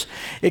Scriptures,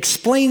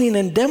 explaining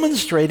and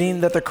demonstrating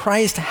that the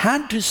Christ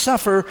had to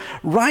suffer,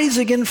 rise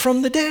again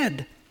from the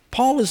dead.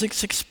 Paul is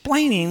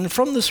explaining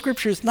from the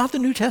Scriptures, not the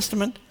New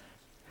Testament,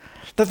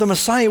 that the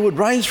Messiah would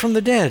rise from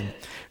the dead.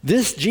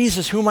 This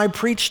Jesus whom I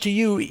preach to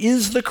you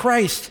is the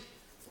Christ.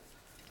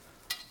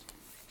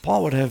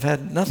 Paul would have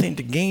had nothing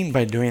to gain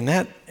by doing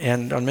that,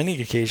 and on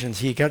many occasions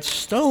he got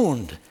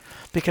stoned,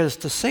 because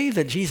to say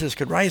that Jesus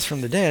could rise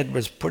from the dead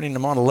was putting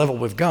him on a level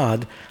with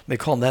God. They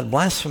called that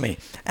blasphemy.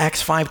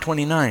 Acts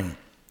 5:29.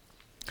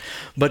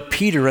 But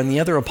Peter and the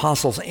other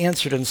apostles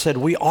answered and said,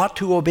 we ought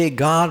to obey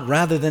God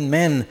rather than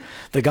men.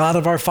 The God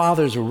of our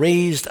fathers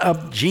raised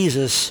up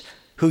Jesus,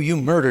 who you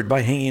murdered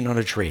by hanging on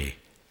a tree.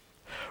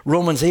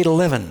 Romans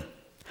 8:11.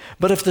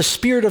 But if the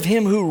Spirit of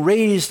him who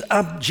raised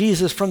up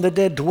Jesus from the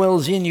dead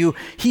dwells in you,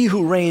 he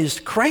who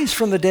raised Christ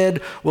from the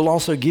dead will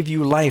also give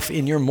you life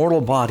in your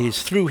mortal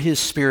bodies through his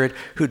Spirit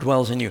who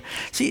dwells in you.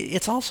 See,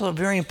 it's also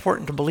very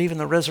important to believe in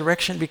the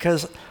resurrection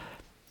because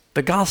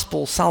the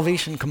gospel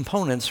salvation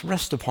components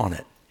rest upon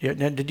it.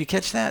 Did you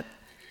catch that?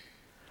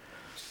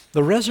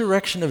 The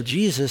resurrection of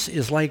Jesus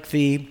is like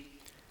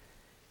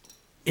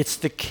it's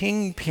the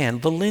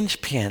kingpin, the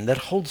linchpin that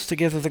holds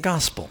together the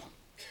gospel.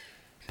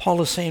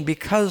 Paul is saying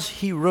because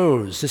he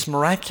rose, this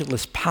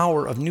miraculous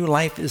power of new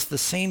life is the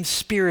same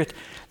Spirit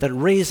that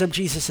raised up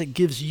Jesus that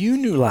gives you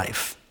new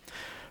life.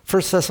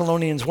 1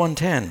 Thessalonians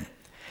 1:10.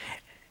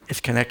 It's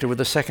connected with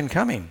the second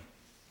coming.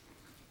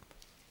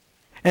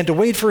 and to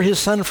wait for his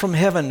Son from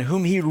heaven,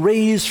 whom he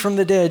raised from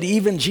the dead,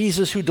 even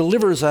Jesus who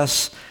delivers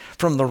us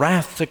from the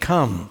wrath to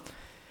come.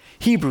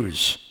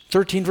 Hebrews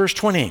 13, verse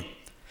 20.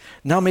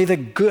 Now may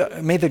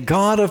the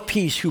God of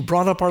peace, who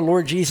brought up our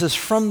Lord Jesus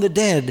from the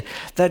dead,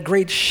 that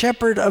great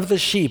shepherd of the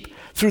sheep,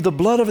 through the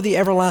blood of the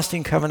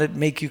everlasting covenant,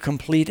 make you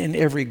complete in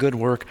every good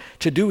work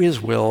to do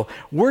his will,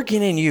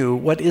 working in you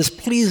what is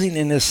pleasing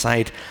in his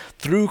sight,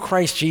 through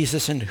Christ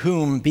Jesus, in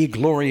whom be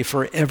glory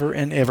forever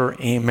and ever.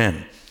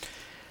 Amen.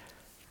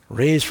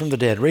 Raised from the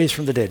dead, raised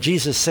from the dead.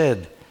 Jesus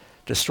said,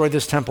 destroy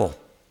this temple,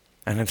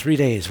 and in 3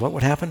 days, what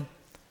would happen?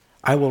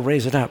 I will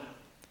raise it up.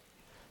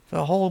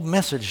 The whole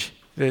message,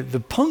 the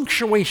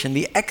punctuation,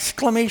 the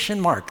exclamation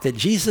mark that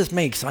Jesus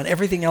makes on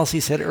everything else he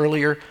said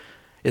earlier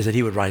is that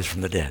he would rise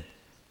from the dead.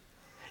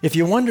 If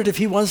you wondered if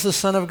he was the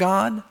Son of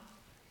God,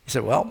 he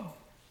said, well,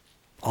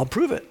 I'll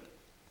prove it.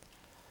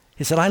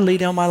 He said, I lay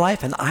down my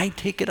life and I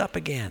take it up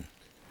again.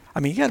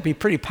 I mean, you got to be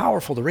pretty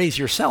powerful to raise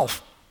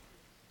yourself,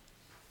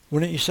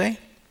 wouldn't you say?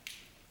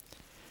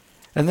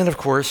 And then, of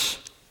course,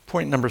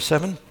 point number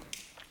 7,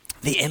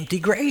 the empty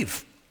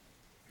grave.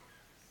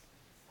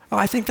 Oh,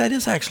 I think that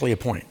is actually a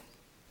point.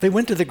 They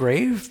went to the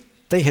grave.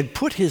 They had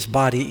put his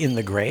body in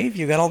the grave.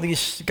 You got all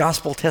these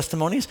gospel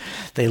testimonies.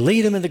 They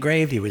laid him in the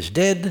grave. He was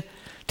dead.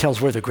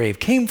 Tells where the grave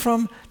came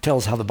from,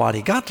 tells how the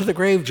body got to the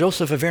grave.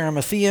 Joseph of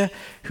Arimathea,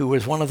 who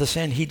was one of the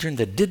Sanhedrin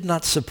that did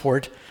not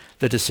support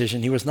the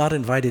decision, he was not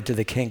invited to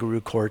the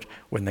kangaroo court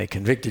when they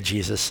convicted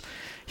Jesus.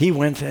 He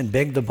went and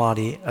begged the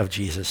body of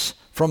Jesus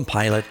from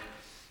Pilate.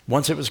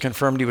 Once it was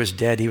confirmed he was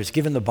dead, he was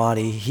given the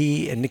body.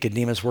 He and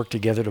Nicodemus worked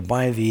together to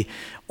buy the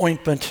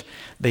ointment.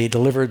 They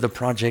delivered the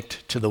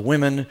project to the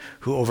women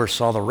who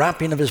oversaw the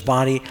wrapping of his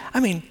body. I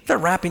mean, they're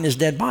wrapping his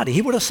dead body.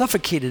 He would have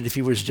suffocated if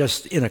he was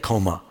just in a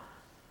coma.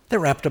 They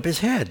wrapped up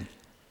his head.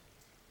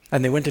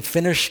 And they went to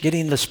finish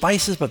getting the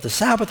spices, but the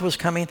Sabbath was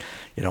coming.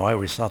 You know, I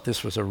always thought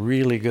this was a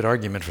really good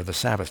argument for the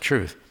Sabbath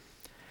truth.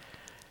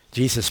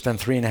 Jesus spent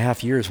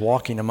 3.5 years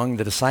walking among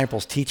the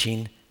disciples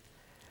teaching,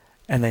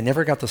 and they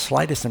never got the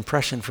slightest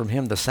impression from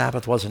him the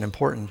Sabbath wasn't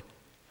important,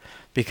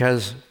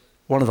 because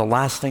one of the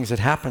last things that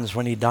happens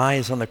when he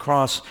dies on the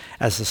cross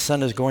as the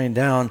sun is going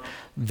down,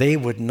 they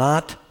would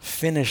not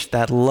finish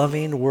that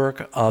loving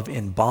work of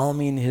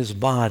embalming his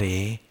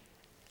body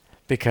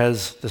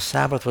because the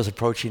Sabbath was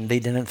approaching. They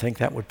didn't think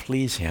that would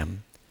please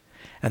him.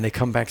 And they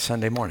come back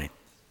Sunday morning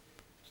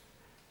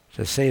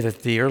to say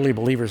that the early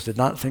believers did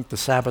not think the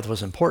Sabbath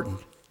was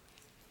important.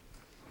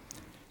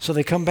 So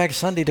they come back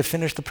Sunday to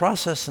finish the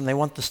process, and they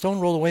want the stone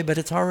rolled away, but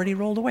it's already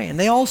rolled away. And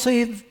they all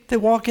say, they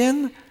walk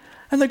in,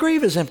 and the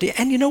grave is empty.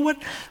 And you know what?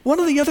 One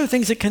of the other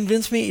things that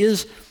convinced me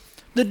is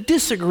the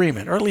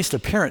disagreement, or at least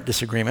apparent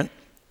disagreement.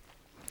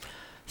 It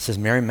says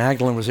Mary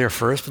Magdalene was there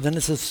first, but then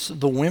it says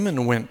the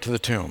women went to the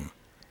tomb.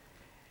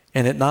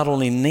 And it not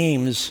only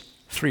names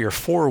 3 or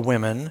 4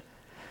 women,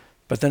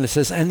 but then it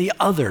says, and the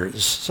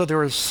others. So there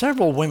were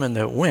several women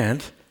that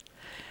went.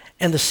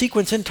 And the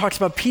sequence in talks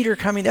about Peter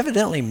coming.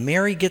 Evidently,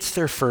 Mary gets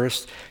there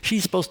first.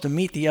 She's supposed to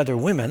meet the other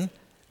women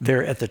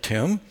there at the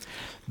tomb.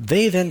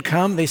 They then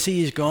come. They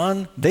see he's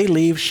gone. They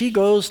leave. She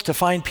goes to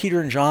find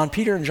Peter and John.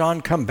 Peter and John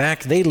come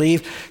back. They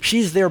leave.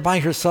 She's there by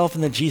herself,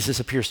 and then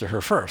Jesus appears to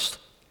her first.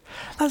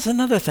 That's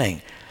another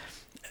thing.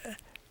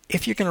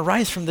 If you're going to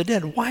rise from the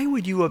dead, why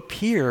would you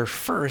appear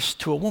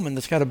first to a woman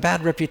that's got a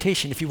bad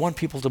reputation if you want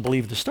people to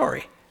believe the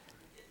story?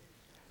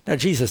 Now,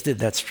 Jesus did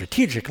that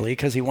strategically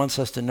because he wants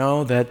us to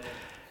know that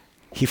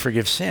he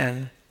forgives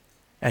sin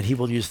and he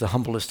will use the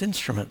humblest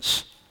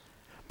instruments.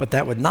 But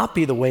that would not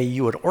be the way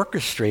you would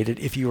orchestrate it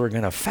if you were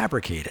going to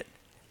fabricate it.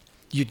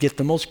 You'd get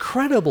the most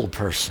credible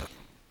person.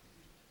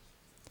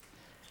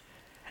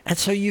 And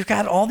so you've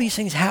got all these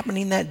things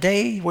happening that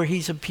day where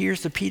he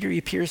appears to Peter, he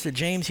appears to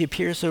James, he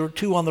appears to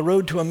 2 on the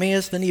road to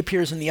Emmaus, then he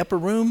appears in the upper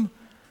room.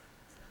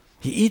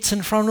 He eats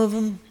in front of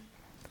them.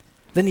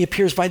 Then he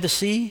appears by the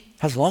sea,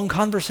 has long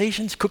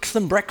conversations, cooks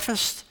them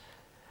breakfast.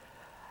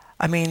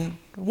 I mean,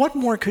 what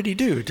more could he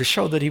do to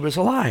show that he was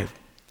alive?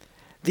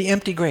 The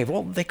empty grave.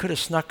 Well, they could have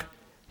snuck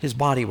his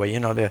body away. You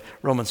know, the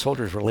Roman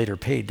soldiers were later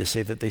paid to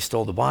say that they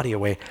stole the body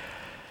away.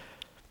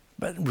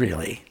 But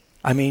really,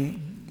 I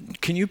mean,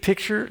 can you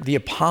picture the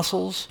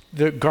apostles,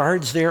 the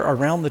guards there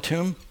around the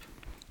tomb?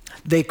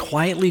 They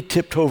quietly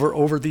tipped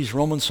over these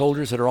Roman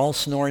soldiers that are all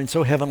snoring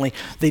so heavenly.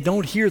 They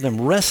don't hear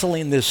them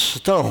wrestling this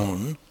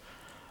stone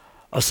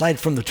aside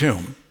from the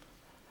tomb.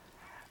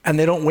 And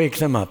they don't wake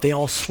them up. They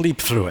all sleep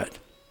through it.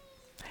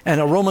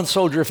 And a Roman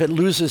soldier, if it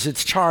loses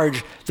its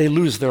charge, they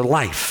lose their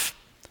life.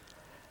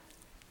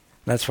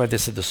 That's why they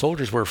said the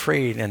soldiers were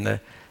afraid, and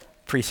the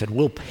priest said,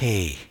 we'll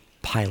pay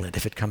Pilate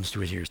if it comes to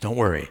his ears. Don't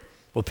worry.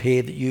 We'll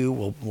pay you,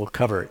 we'll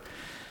cover it.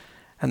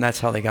 And that's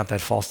how they got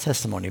that false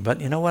testimony. But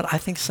you know what? I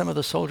think some of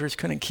the soldiers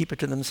couldn't keep it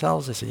to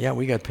themselves. They said, yeah,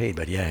 we got paid,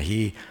 but yeah,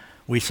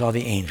 we saw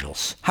the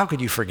angels. How could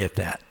you forget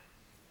that?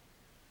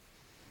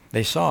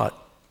 They saw it.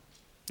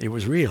 It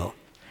was real.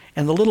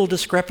 And the little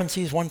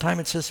discrepancies, one time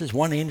it says there's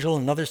 1 angel,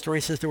 another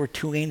story says there were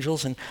 2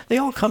 angels, and they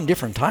all come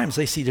different times.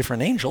 They see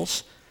different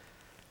angels.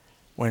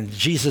 When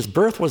Jesus'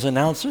 birth was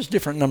announced, there's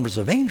different numbers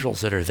of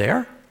angels that are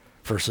there.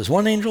 First is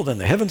one angel, then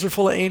the heavens are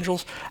full of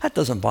angels. That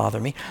doesn't bother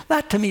me.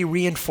 That to me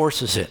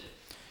reinforces it.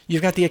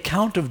 You've got the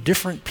account of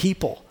different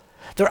people.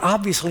 They're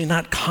obviously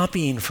not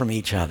copying from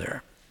each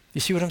other.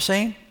 You see what I'm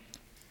saying?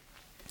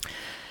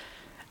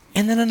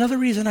 And then another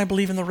reason I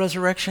believe in the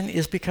resurrection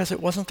is because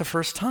it wasn't the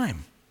first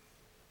time.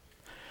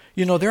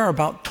 You know, there are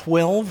about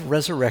 12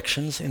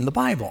 resurrections in the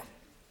Bible.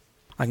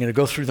 I'm going to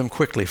go through them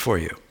quickly for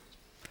you.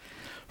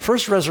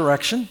 First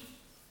resurrection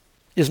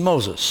is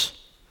Moses.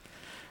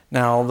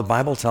 Now, the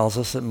Bible tells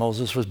us that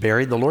Moses was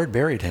buried. The Lord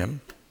buried him.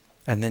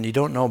 And then you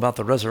don't know about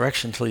the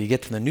resurrection until you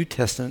get to the New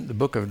Testament, the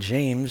book of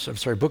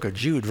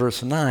Jude,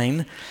 verse 9.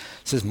 It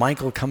says,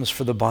 Michael comes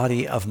for the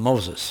body of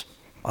Moses,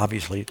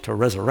 obviously to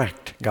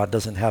resurrect. God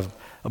doesn't have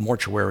a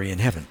mortuary in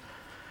heaven.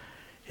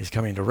 He's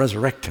coming to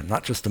resurrect him,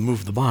 not just to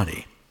move the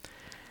body.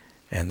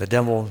 And the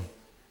devil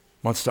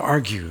wants to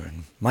argue,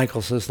 and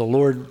Michael says, the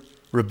Lord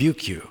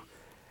rebuke you.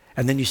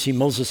 And then you see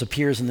Moses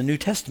appears in the New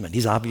Testament.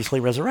 He's obviously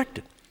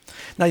resurrected.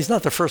 Now, he's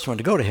not the first one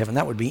to go to heaven.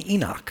 That would be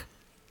Enoch,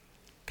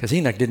 because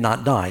Enoch did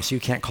not die, so you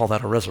can't call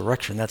that a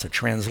resurrection. That's a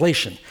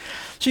translation.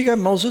 So you got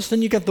Moses,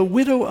 then you got the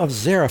widow of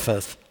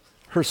Zarephath,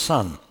 her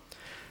son.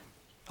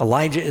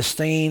 Elijah is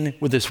staying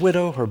with this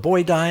widow. Her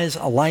boy dies.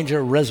 Elijah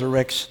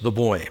resurrects the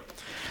boy.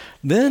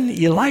 Then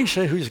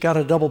Elisha, who's got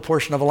a double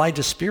portion of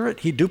Elijah's spirit,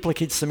 he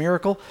duplicates the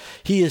miracle.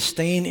 He is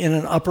staying in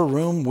an upper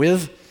room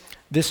with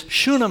this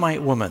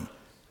Shunammite woman.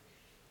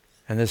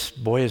 And this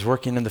boy is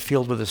working in the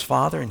field with his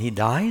father, and he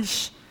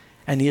dies,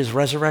 and he is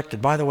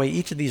resurrected. By the way,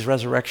 each of these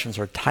resurrections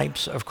are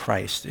types of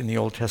Christ in the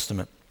Old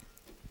Testament.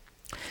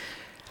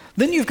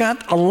 Then you've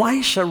got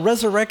Elisha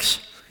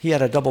resurrects. He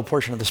had a double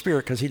portion of the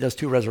Spirit because he does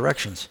 2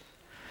 resurrections.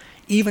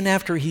 Even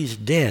after he's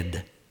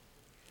dead,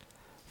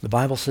 the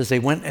Bible says they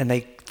went and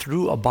they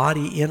threw a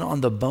body in on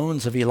the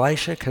bones of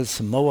Elisha because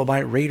some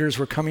Moabite raiders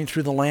were coming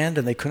through the land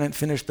and they couldn't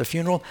finish the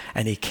funeral,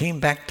 and he came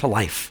back to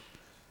life.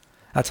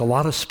 That's a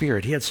lot of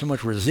spirit. He had so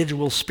much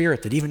residual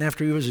spirit that even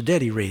after he was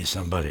dead, he raised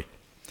somebody.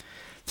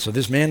 So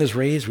this man is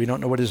raised. We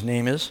don't know what his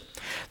name is.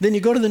 Then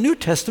you go to the New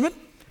Testament,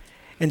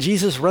 and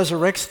Jesus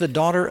resurrects the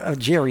daughter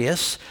of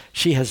Jairus.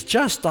 She has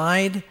just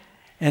died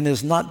and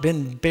has not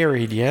been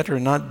buried yet, or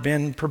not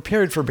been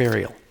prepared for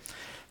burial.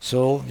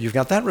 So you've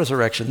got that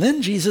resurrection.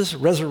 Then Jesus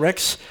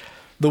resurrects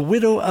the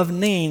widow of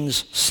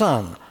Nain's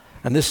son.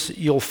 And this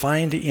you'll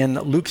find in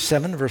Luke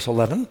 7, verse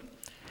 11.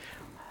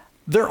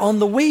 They're on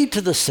the way to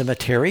the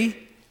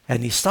cemetery,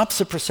 and he stops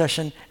the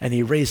procession, and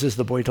he raises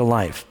the boy to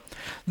life.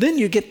 Then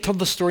you get to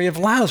the story of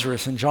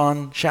Lazarus in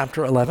John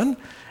chapter 11.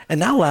 And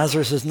now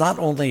Lazarus has not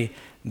only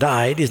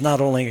died, he's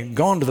not only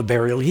gone to the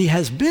burial, he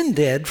has been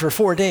dead for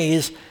 4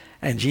 days,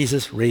 and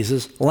Jesus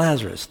raises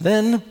Lazarus.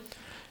 Then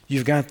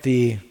you've got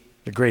the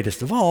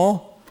greatest of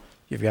all,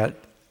 you've got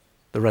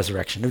the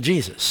resurrection of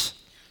Jesus.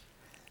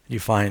 You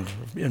find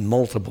in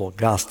multiple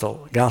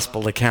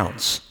gospel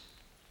accounts.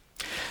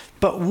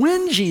 But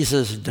when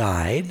Jesus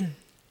died,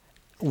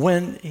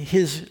 when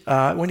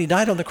he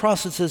died on the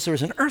cross, it says there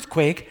was an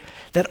earthquake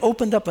that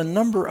opened up a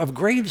number of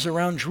graves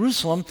around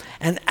Jerusalem.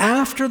 And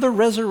after the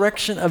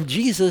resurrection of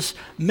Jesus,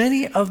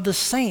 many of the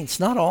saints,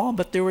 not all,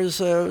 but there was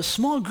a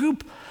small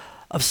group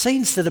of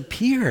saints that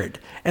appeared,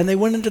 and they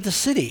went into the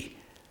city,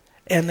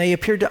 and they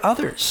appeared to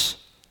others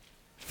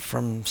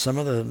from some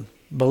of the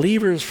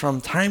believers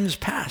from times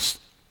past.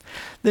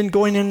 Then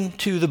going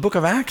into the book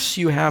of Acts,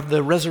 you have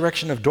the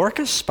resurrection of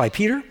Dorcas by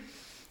Peter.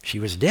 She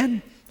was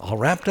dead, all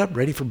wrapped up,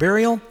 ready for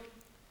burial.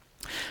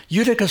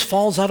 Eutychus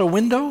falls out a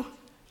window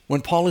when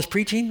Paul is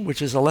preaching,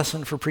 which is a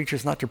lesson for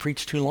preachers not to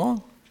preach too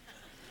long,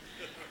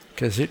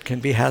 because it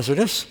can be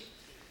hazardous.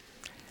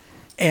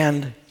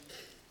 And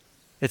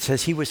it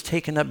says he was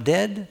taken up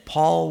dead.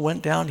 Paul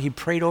went down, he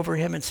prayed over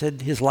him and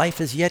said his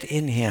life is yet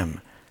in him.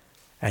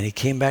 And he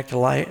came back to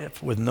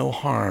life with no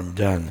harm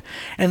done.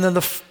 And then the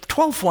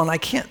 12th one I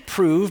can't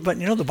prove, but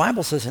you know the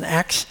Bible says in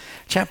Acts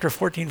chapter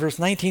 14, verse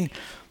 19,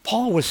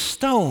 Paul was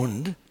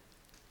stoned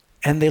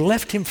and they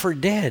left him for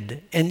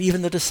dead. And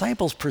even the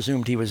disciples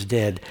presumed he was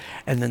dead.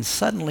 And then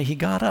suddenly he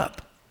got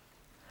up.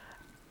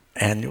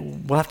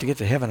 And we'll have to get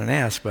to heaven and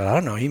ask, but I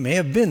don't know, he may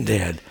have been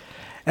dead.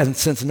 And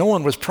since no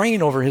one was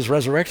praying over his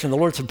resurrection, the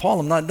Lord said, Paul,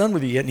 I'm not done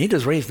with you yet. And he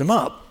just raised him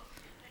up.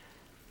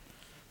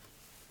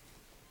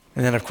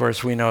 And then, of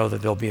course, we know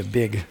that there'll be a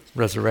big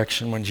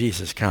resurrection when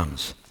Jesus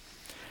comes.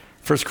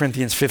 1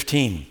 Corinthians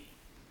 15.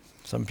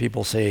 Some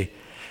people say,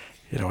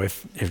 you know,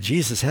 if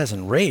Jesus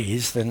hasn't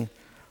raised, then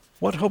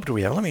what hope do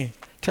we have? Let me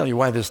tell you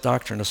why this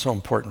doctrine is so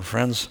important,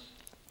 friends.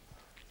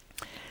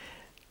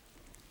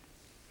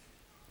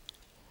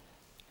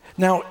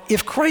 Now,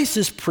 if Christ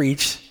is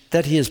preached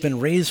that he has been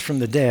raised from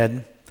the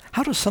dead,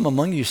 how do some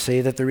among you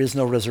say that there is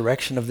no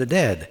resurrection of the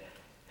dead?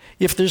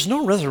 If there's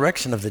no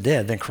resurrection of the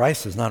dead, then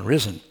Christ is not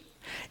risen.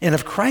 And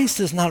if Christ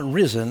is not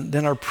risen,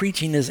 then our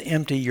preaching is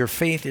empty. Your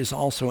faith is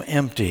also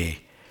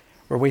empty.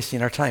 We're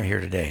wasting our time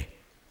here today.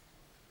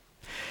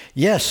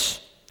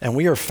 Yes, and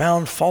we are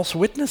found false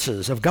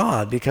witnesses of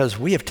God because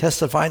we have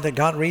testified that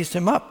God raised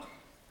him up,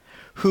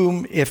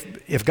 whom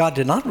if God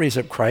did not raise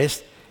up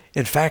Christ,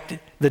 In fact,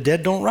 the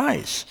dead don't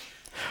rise.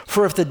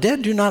 For if the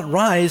dead do not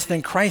rise,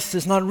 then Christ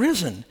is not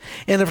risen.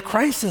 And if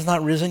Christ is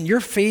not risen, your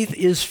faith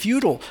is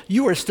futile.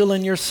 You are still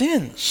in your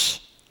sins.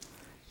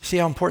 See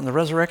how important the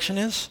resurrection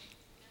is?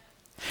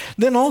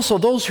 Then also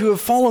those who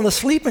have fallen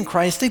asleep in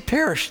Christ, they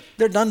perish.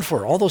 They're done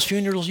for. All those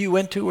funerals you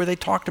went to where they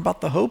talked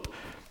about the hope,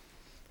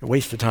 a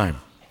waste of time.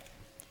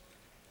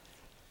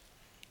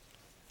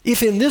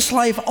 If in this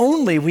life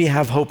only we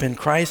have hope in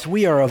Christ,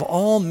 we are of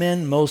all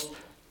men most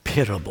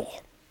pitiable.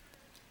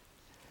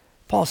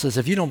 Paul says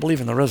if you don't believe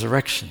in the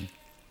resurrection,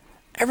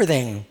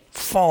 everything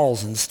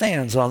falls and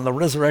stands on the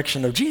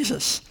resurrection of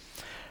Jesus.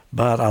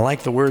 But I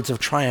like the words of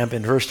triumph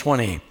in verse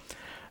 20.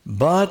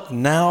 But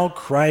now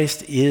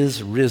Christ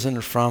is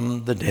risen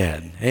from the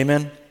dead.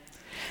 Amen?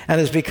 And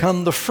has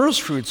become the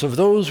firstfruits of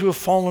those who have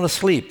fallen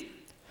asleep.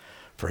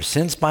 For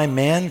since by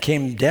man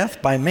came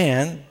death, by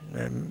man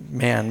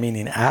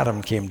meaning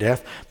Adam came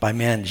death, by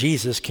man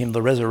Jesus came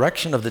the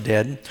resurrection of the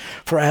dead.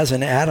 For as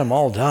in Adam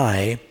all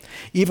die,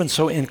 even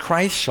so in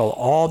Christ shall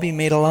all be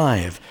made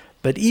alive,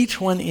 but each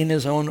one in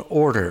his own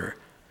order.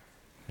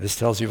 This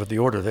tells you what the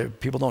order.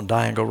 People don't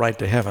die and go right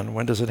to heaven.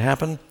 When does it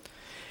happen?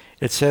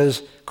 It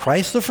says,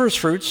 Christ the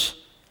firstfruits,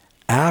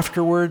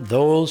 afterward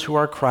those who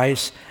are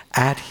Christ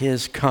at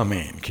his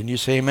coming. Can you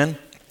say amen?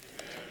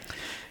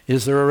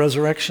 Is there a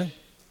resurrection?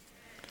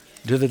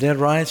 Do the dead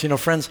rise? You know,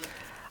 friends,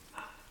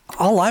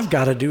 all I've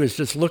got to do is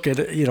just look at,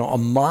 a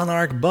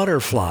monarch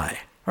butterfly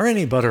or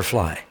any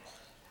butterfly.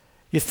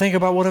 You think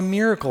about what a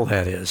miracle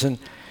that is. And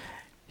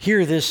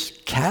here this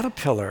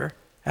caterpillar,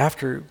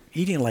 after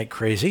eating like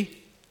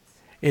crazy,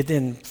 it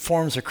then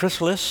forms a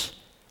chrysalis,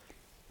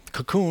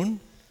 cocoon,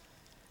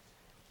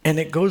 and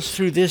it goes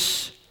through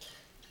this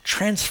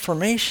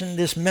transformation,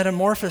 this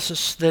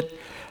metamorphosis that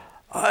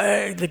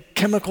the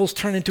chemicals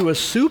turn into a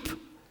soup,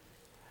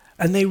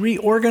 and they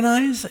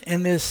reorganize,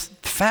 and this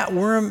fat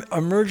worm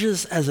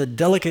emerges as a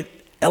delicate,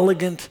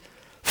 elegant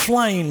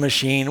flying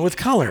machine with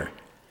color.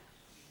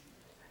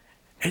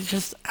 It's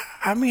just,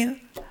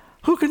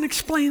 who can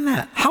explain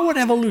that? How would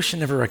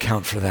evolution ever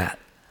account for that?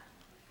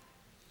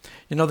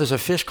 There's a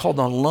fish called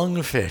the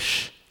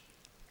lungfish.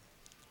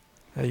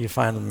 You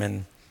find them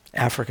in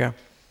Africa.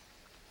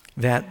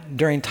 That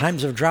during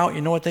times of drought,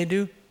 you know what they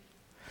do?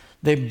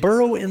 They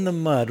burrow in the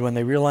mud when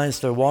they realize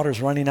the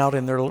water's running out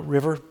in their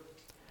river.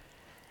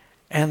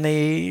 And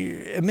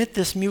they emit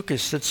this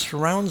mucus that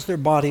surrounds their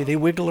body. They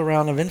wiggle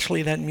around.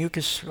 Eventually that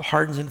mucus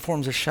hardens and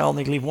forms a shell, and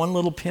they leave one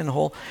little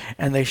pinhole,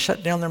 and they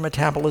shut down their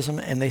metabolism,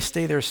 and they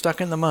stay there stuck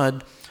in the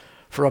mud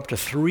for up to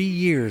 3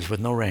 years with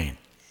no rain.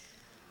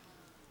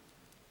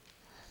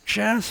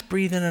 Just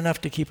breathing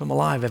enough to keep them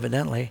alive,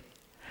 evidently.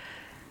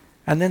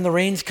 And then the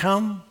rains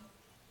come,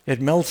 it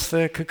melts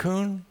the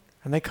cocoon,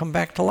 and they come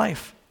back to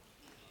life.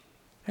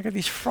 I got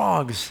these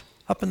frogs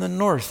up in the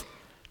north,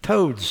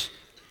 toads.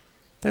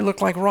 They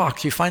look like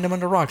rocks. You find them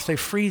under rocks. They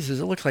freeze.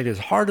 It looks like it's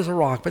hard as a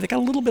rock, but they got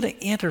a little bit of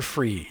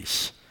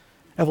antifreeze.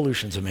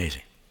 Evolution's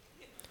amazing.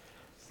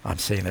 I'm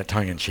saying that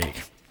tongue in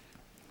cheek.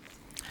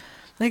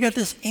 They got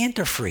this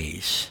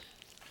antifreeze.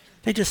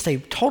 They just stay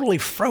totally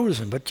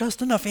frozen, but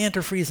just enough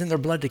antifreeze in their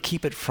blood to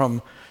keep it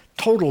from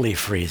totally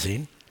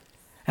freezing.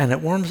 And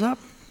it warms up.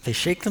 They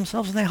shake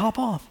themselves and they hop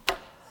off.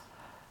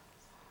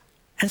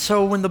 And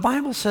so when the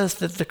Bible says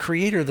that the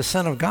Creator, the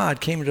Son of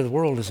God, came into the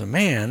world as a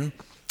man,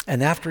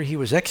 and after he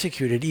was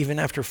executed, even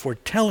after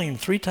foretelling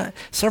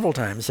several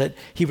times that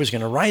he was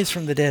going to rise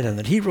from the dead and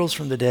that he rose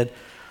from the dead,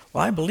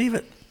 well, I believe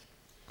it.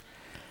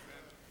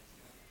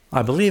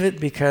 I believe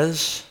it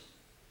because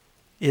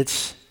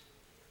it's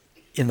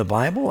in the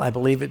Bible. I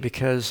believe it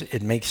because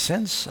it makes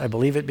sense. I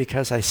believe it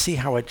because I see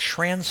how it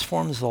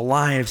transforms the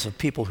lives of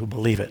people who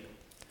believe it.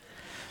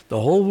 The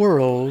whole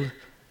world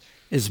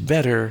is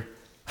better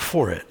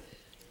for it.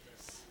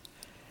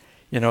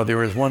 There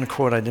was one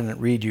quote I didn't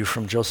read you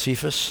from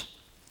Josephus.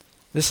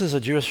 This is a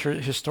Jewish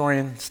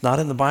historian. It's not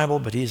in the Bible,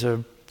 but he's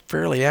a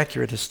fairly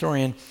accurate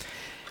historian.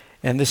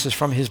 And this is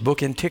from his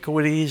book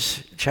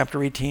Antiquities, chapter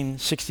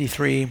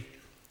 1863.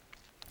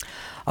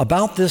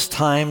 About this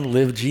time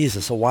lived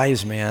Jesus, a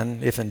wise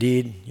man, if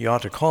indeed you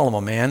ought to call him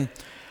a man,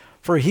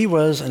 for he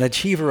was an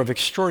achiever of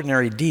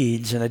extraordinary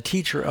deeds and a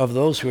teacher of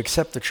those who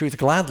accept the truth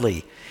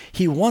gladly.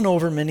 He won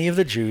over many of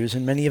the Jews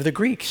and many of the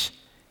Greeks.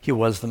 He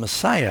was the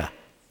Messiah.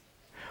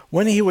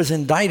 When he was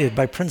indicted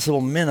by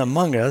principal men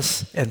among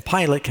us, and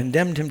Pilate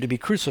condemned him to be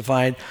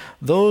crucified,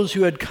 those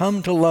who had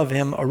come to love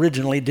him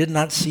originally did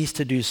not cease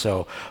to do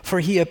so.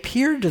 For he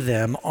appeared to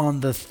them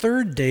on the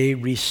third day,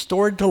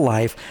 restored to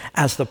life,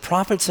 as the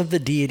prophets of the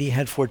deity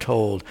had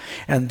foretold.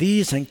 And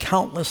these and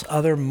countless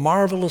other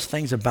marvelous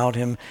things about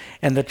him,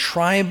 and the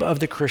tribe of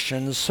the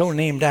Christians, so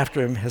named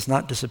after him, has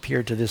not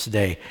disappeared to this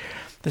day.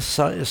 This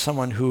is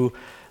someone who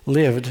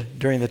lived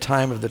during the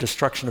time of the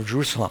destruction of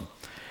Jerusalem.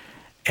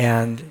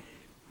 And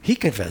he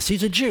confessed,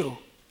 he's a Jew,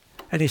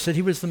 and he said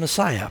he was the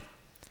Messiah.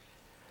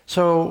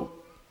 So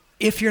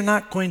if you're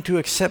not going to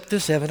accept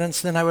this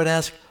evidence, then I would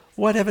ask,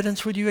 what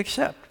evidence would you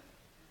accept?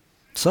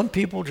 Some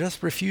people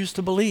just refuse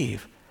to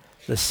believe.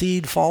 The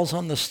seed falls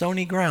on the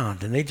stony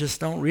ground, and they just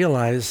don't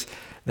realize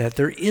that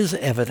there is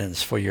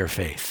evidence for your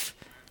faith.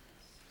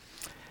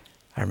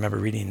 I remember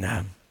reading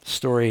a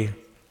story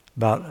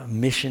about a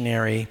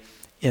missionary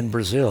in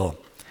Brazil,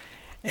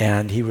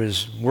 and he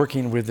was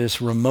working with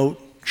this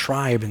remote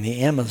tribe in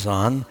the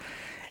Amazon,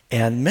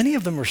 and many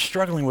of them were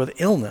struggling with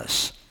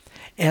illness.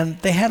 And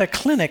they had a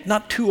clinic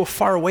not too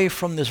far away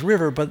from this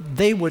river, but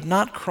they would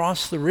not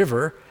cross the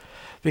river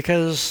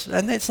because,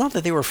 and it's not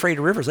that they were afraid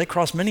of rivers, they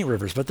crossed many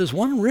rivers, but there's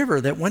one river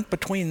that went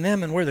between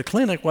them and where the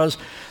clinic was.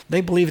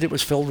 They believed it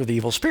was filled with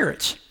evil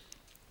spirits.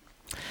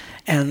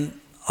 And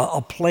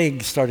a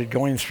plague started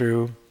going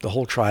through the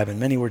whole tribe, and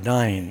many were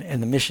dying,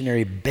 and the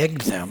missionary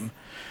begged them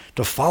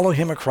to follow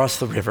him across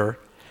the river,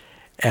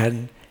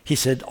 and he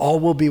said, all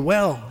will be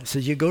well. He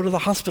said, you go to the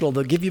hospital,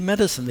 they'll give you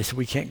medicine. They said,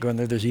 we can't go in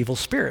there, there's evil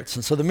spirits.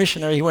 And so the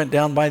missionary, he went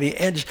down by the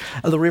edge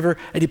of the river,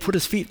 and he put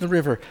his feet in the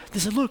river. They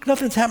said, look,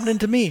 nothing's happening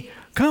to me,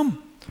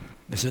 come.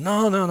 They said,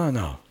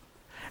 no.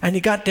 And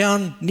he got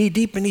down knee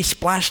deep, and he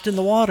splashed in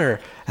the water.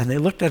 And they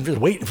looked at him,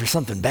 waiting for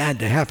something bad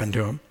to happen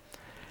to him.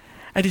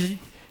 And he said,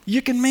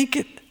 you can make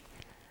it.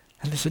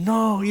 And they said,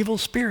 no, evil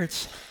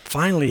spirits.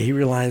 Finally, he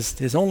realized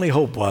his only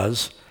hope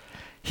was,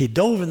 he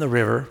dove in the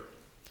river.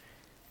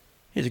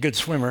 He's a good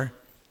swimmer.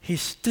 He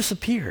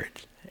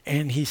disappeared,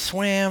 and he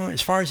swam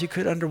as far as he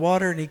could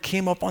underwater, and he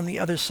came up on the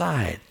other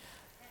side.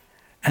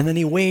 And then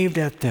he waved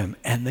at them,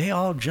 and they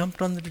all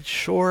jumped on the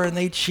shore, and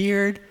they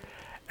cheered,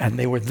 and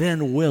they were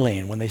then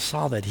willing when they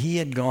saw that he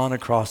had gone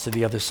across to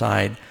the other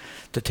side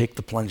to take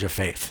the plunge of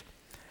faith.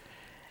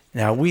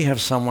 Now, we have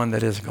someone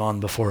that has gone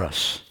before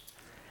us,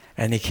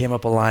 and he came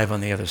up alive on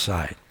the other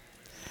side.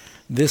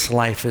 This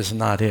life is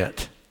not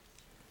it.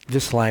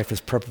 This life is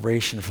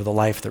preparation for the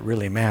life that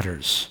really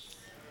matters.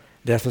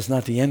 Death is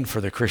not the end for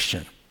the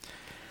Christian.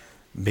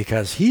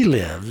 Because he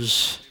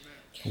lives,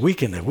 we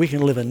can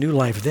live a new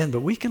life then, but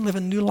we can live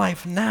a new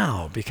life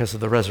now because of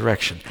the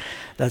resurrection.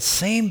 That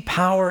same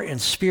power and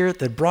spirit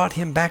that brought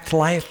him back to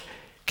life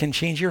can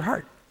change your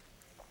heart.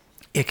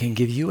 It can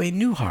give you a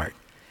new heart.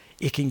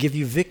 It can give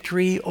you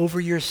victory over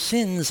your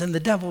sins and the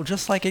devil,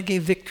 just like it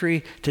gave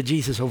victory to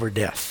Jesus over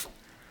death.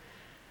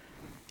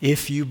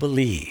 If you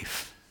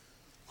believe,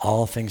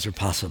 all things are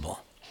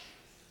possible.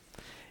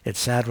 It's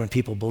sad when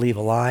people believe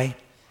a lie.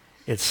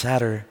 It's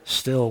sadder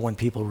still when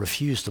people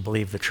refuse to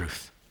believe the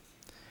truth.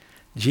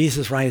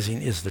 Jesus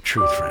rising is the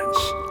truth, friends.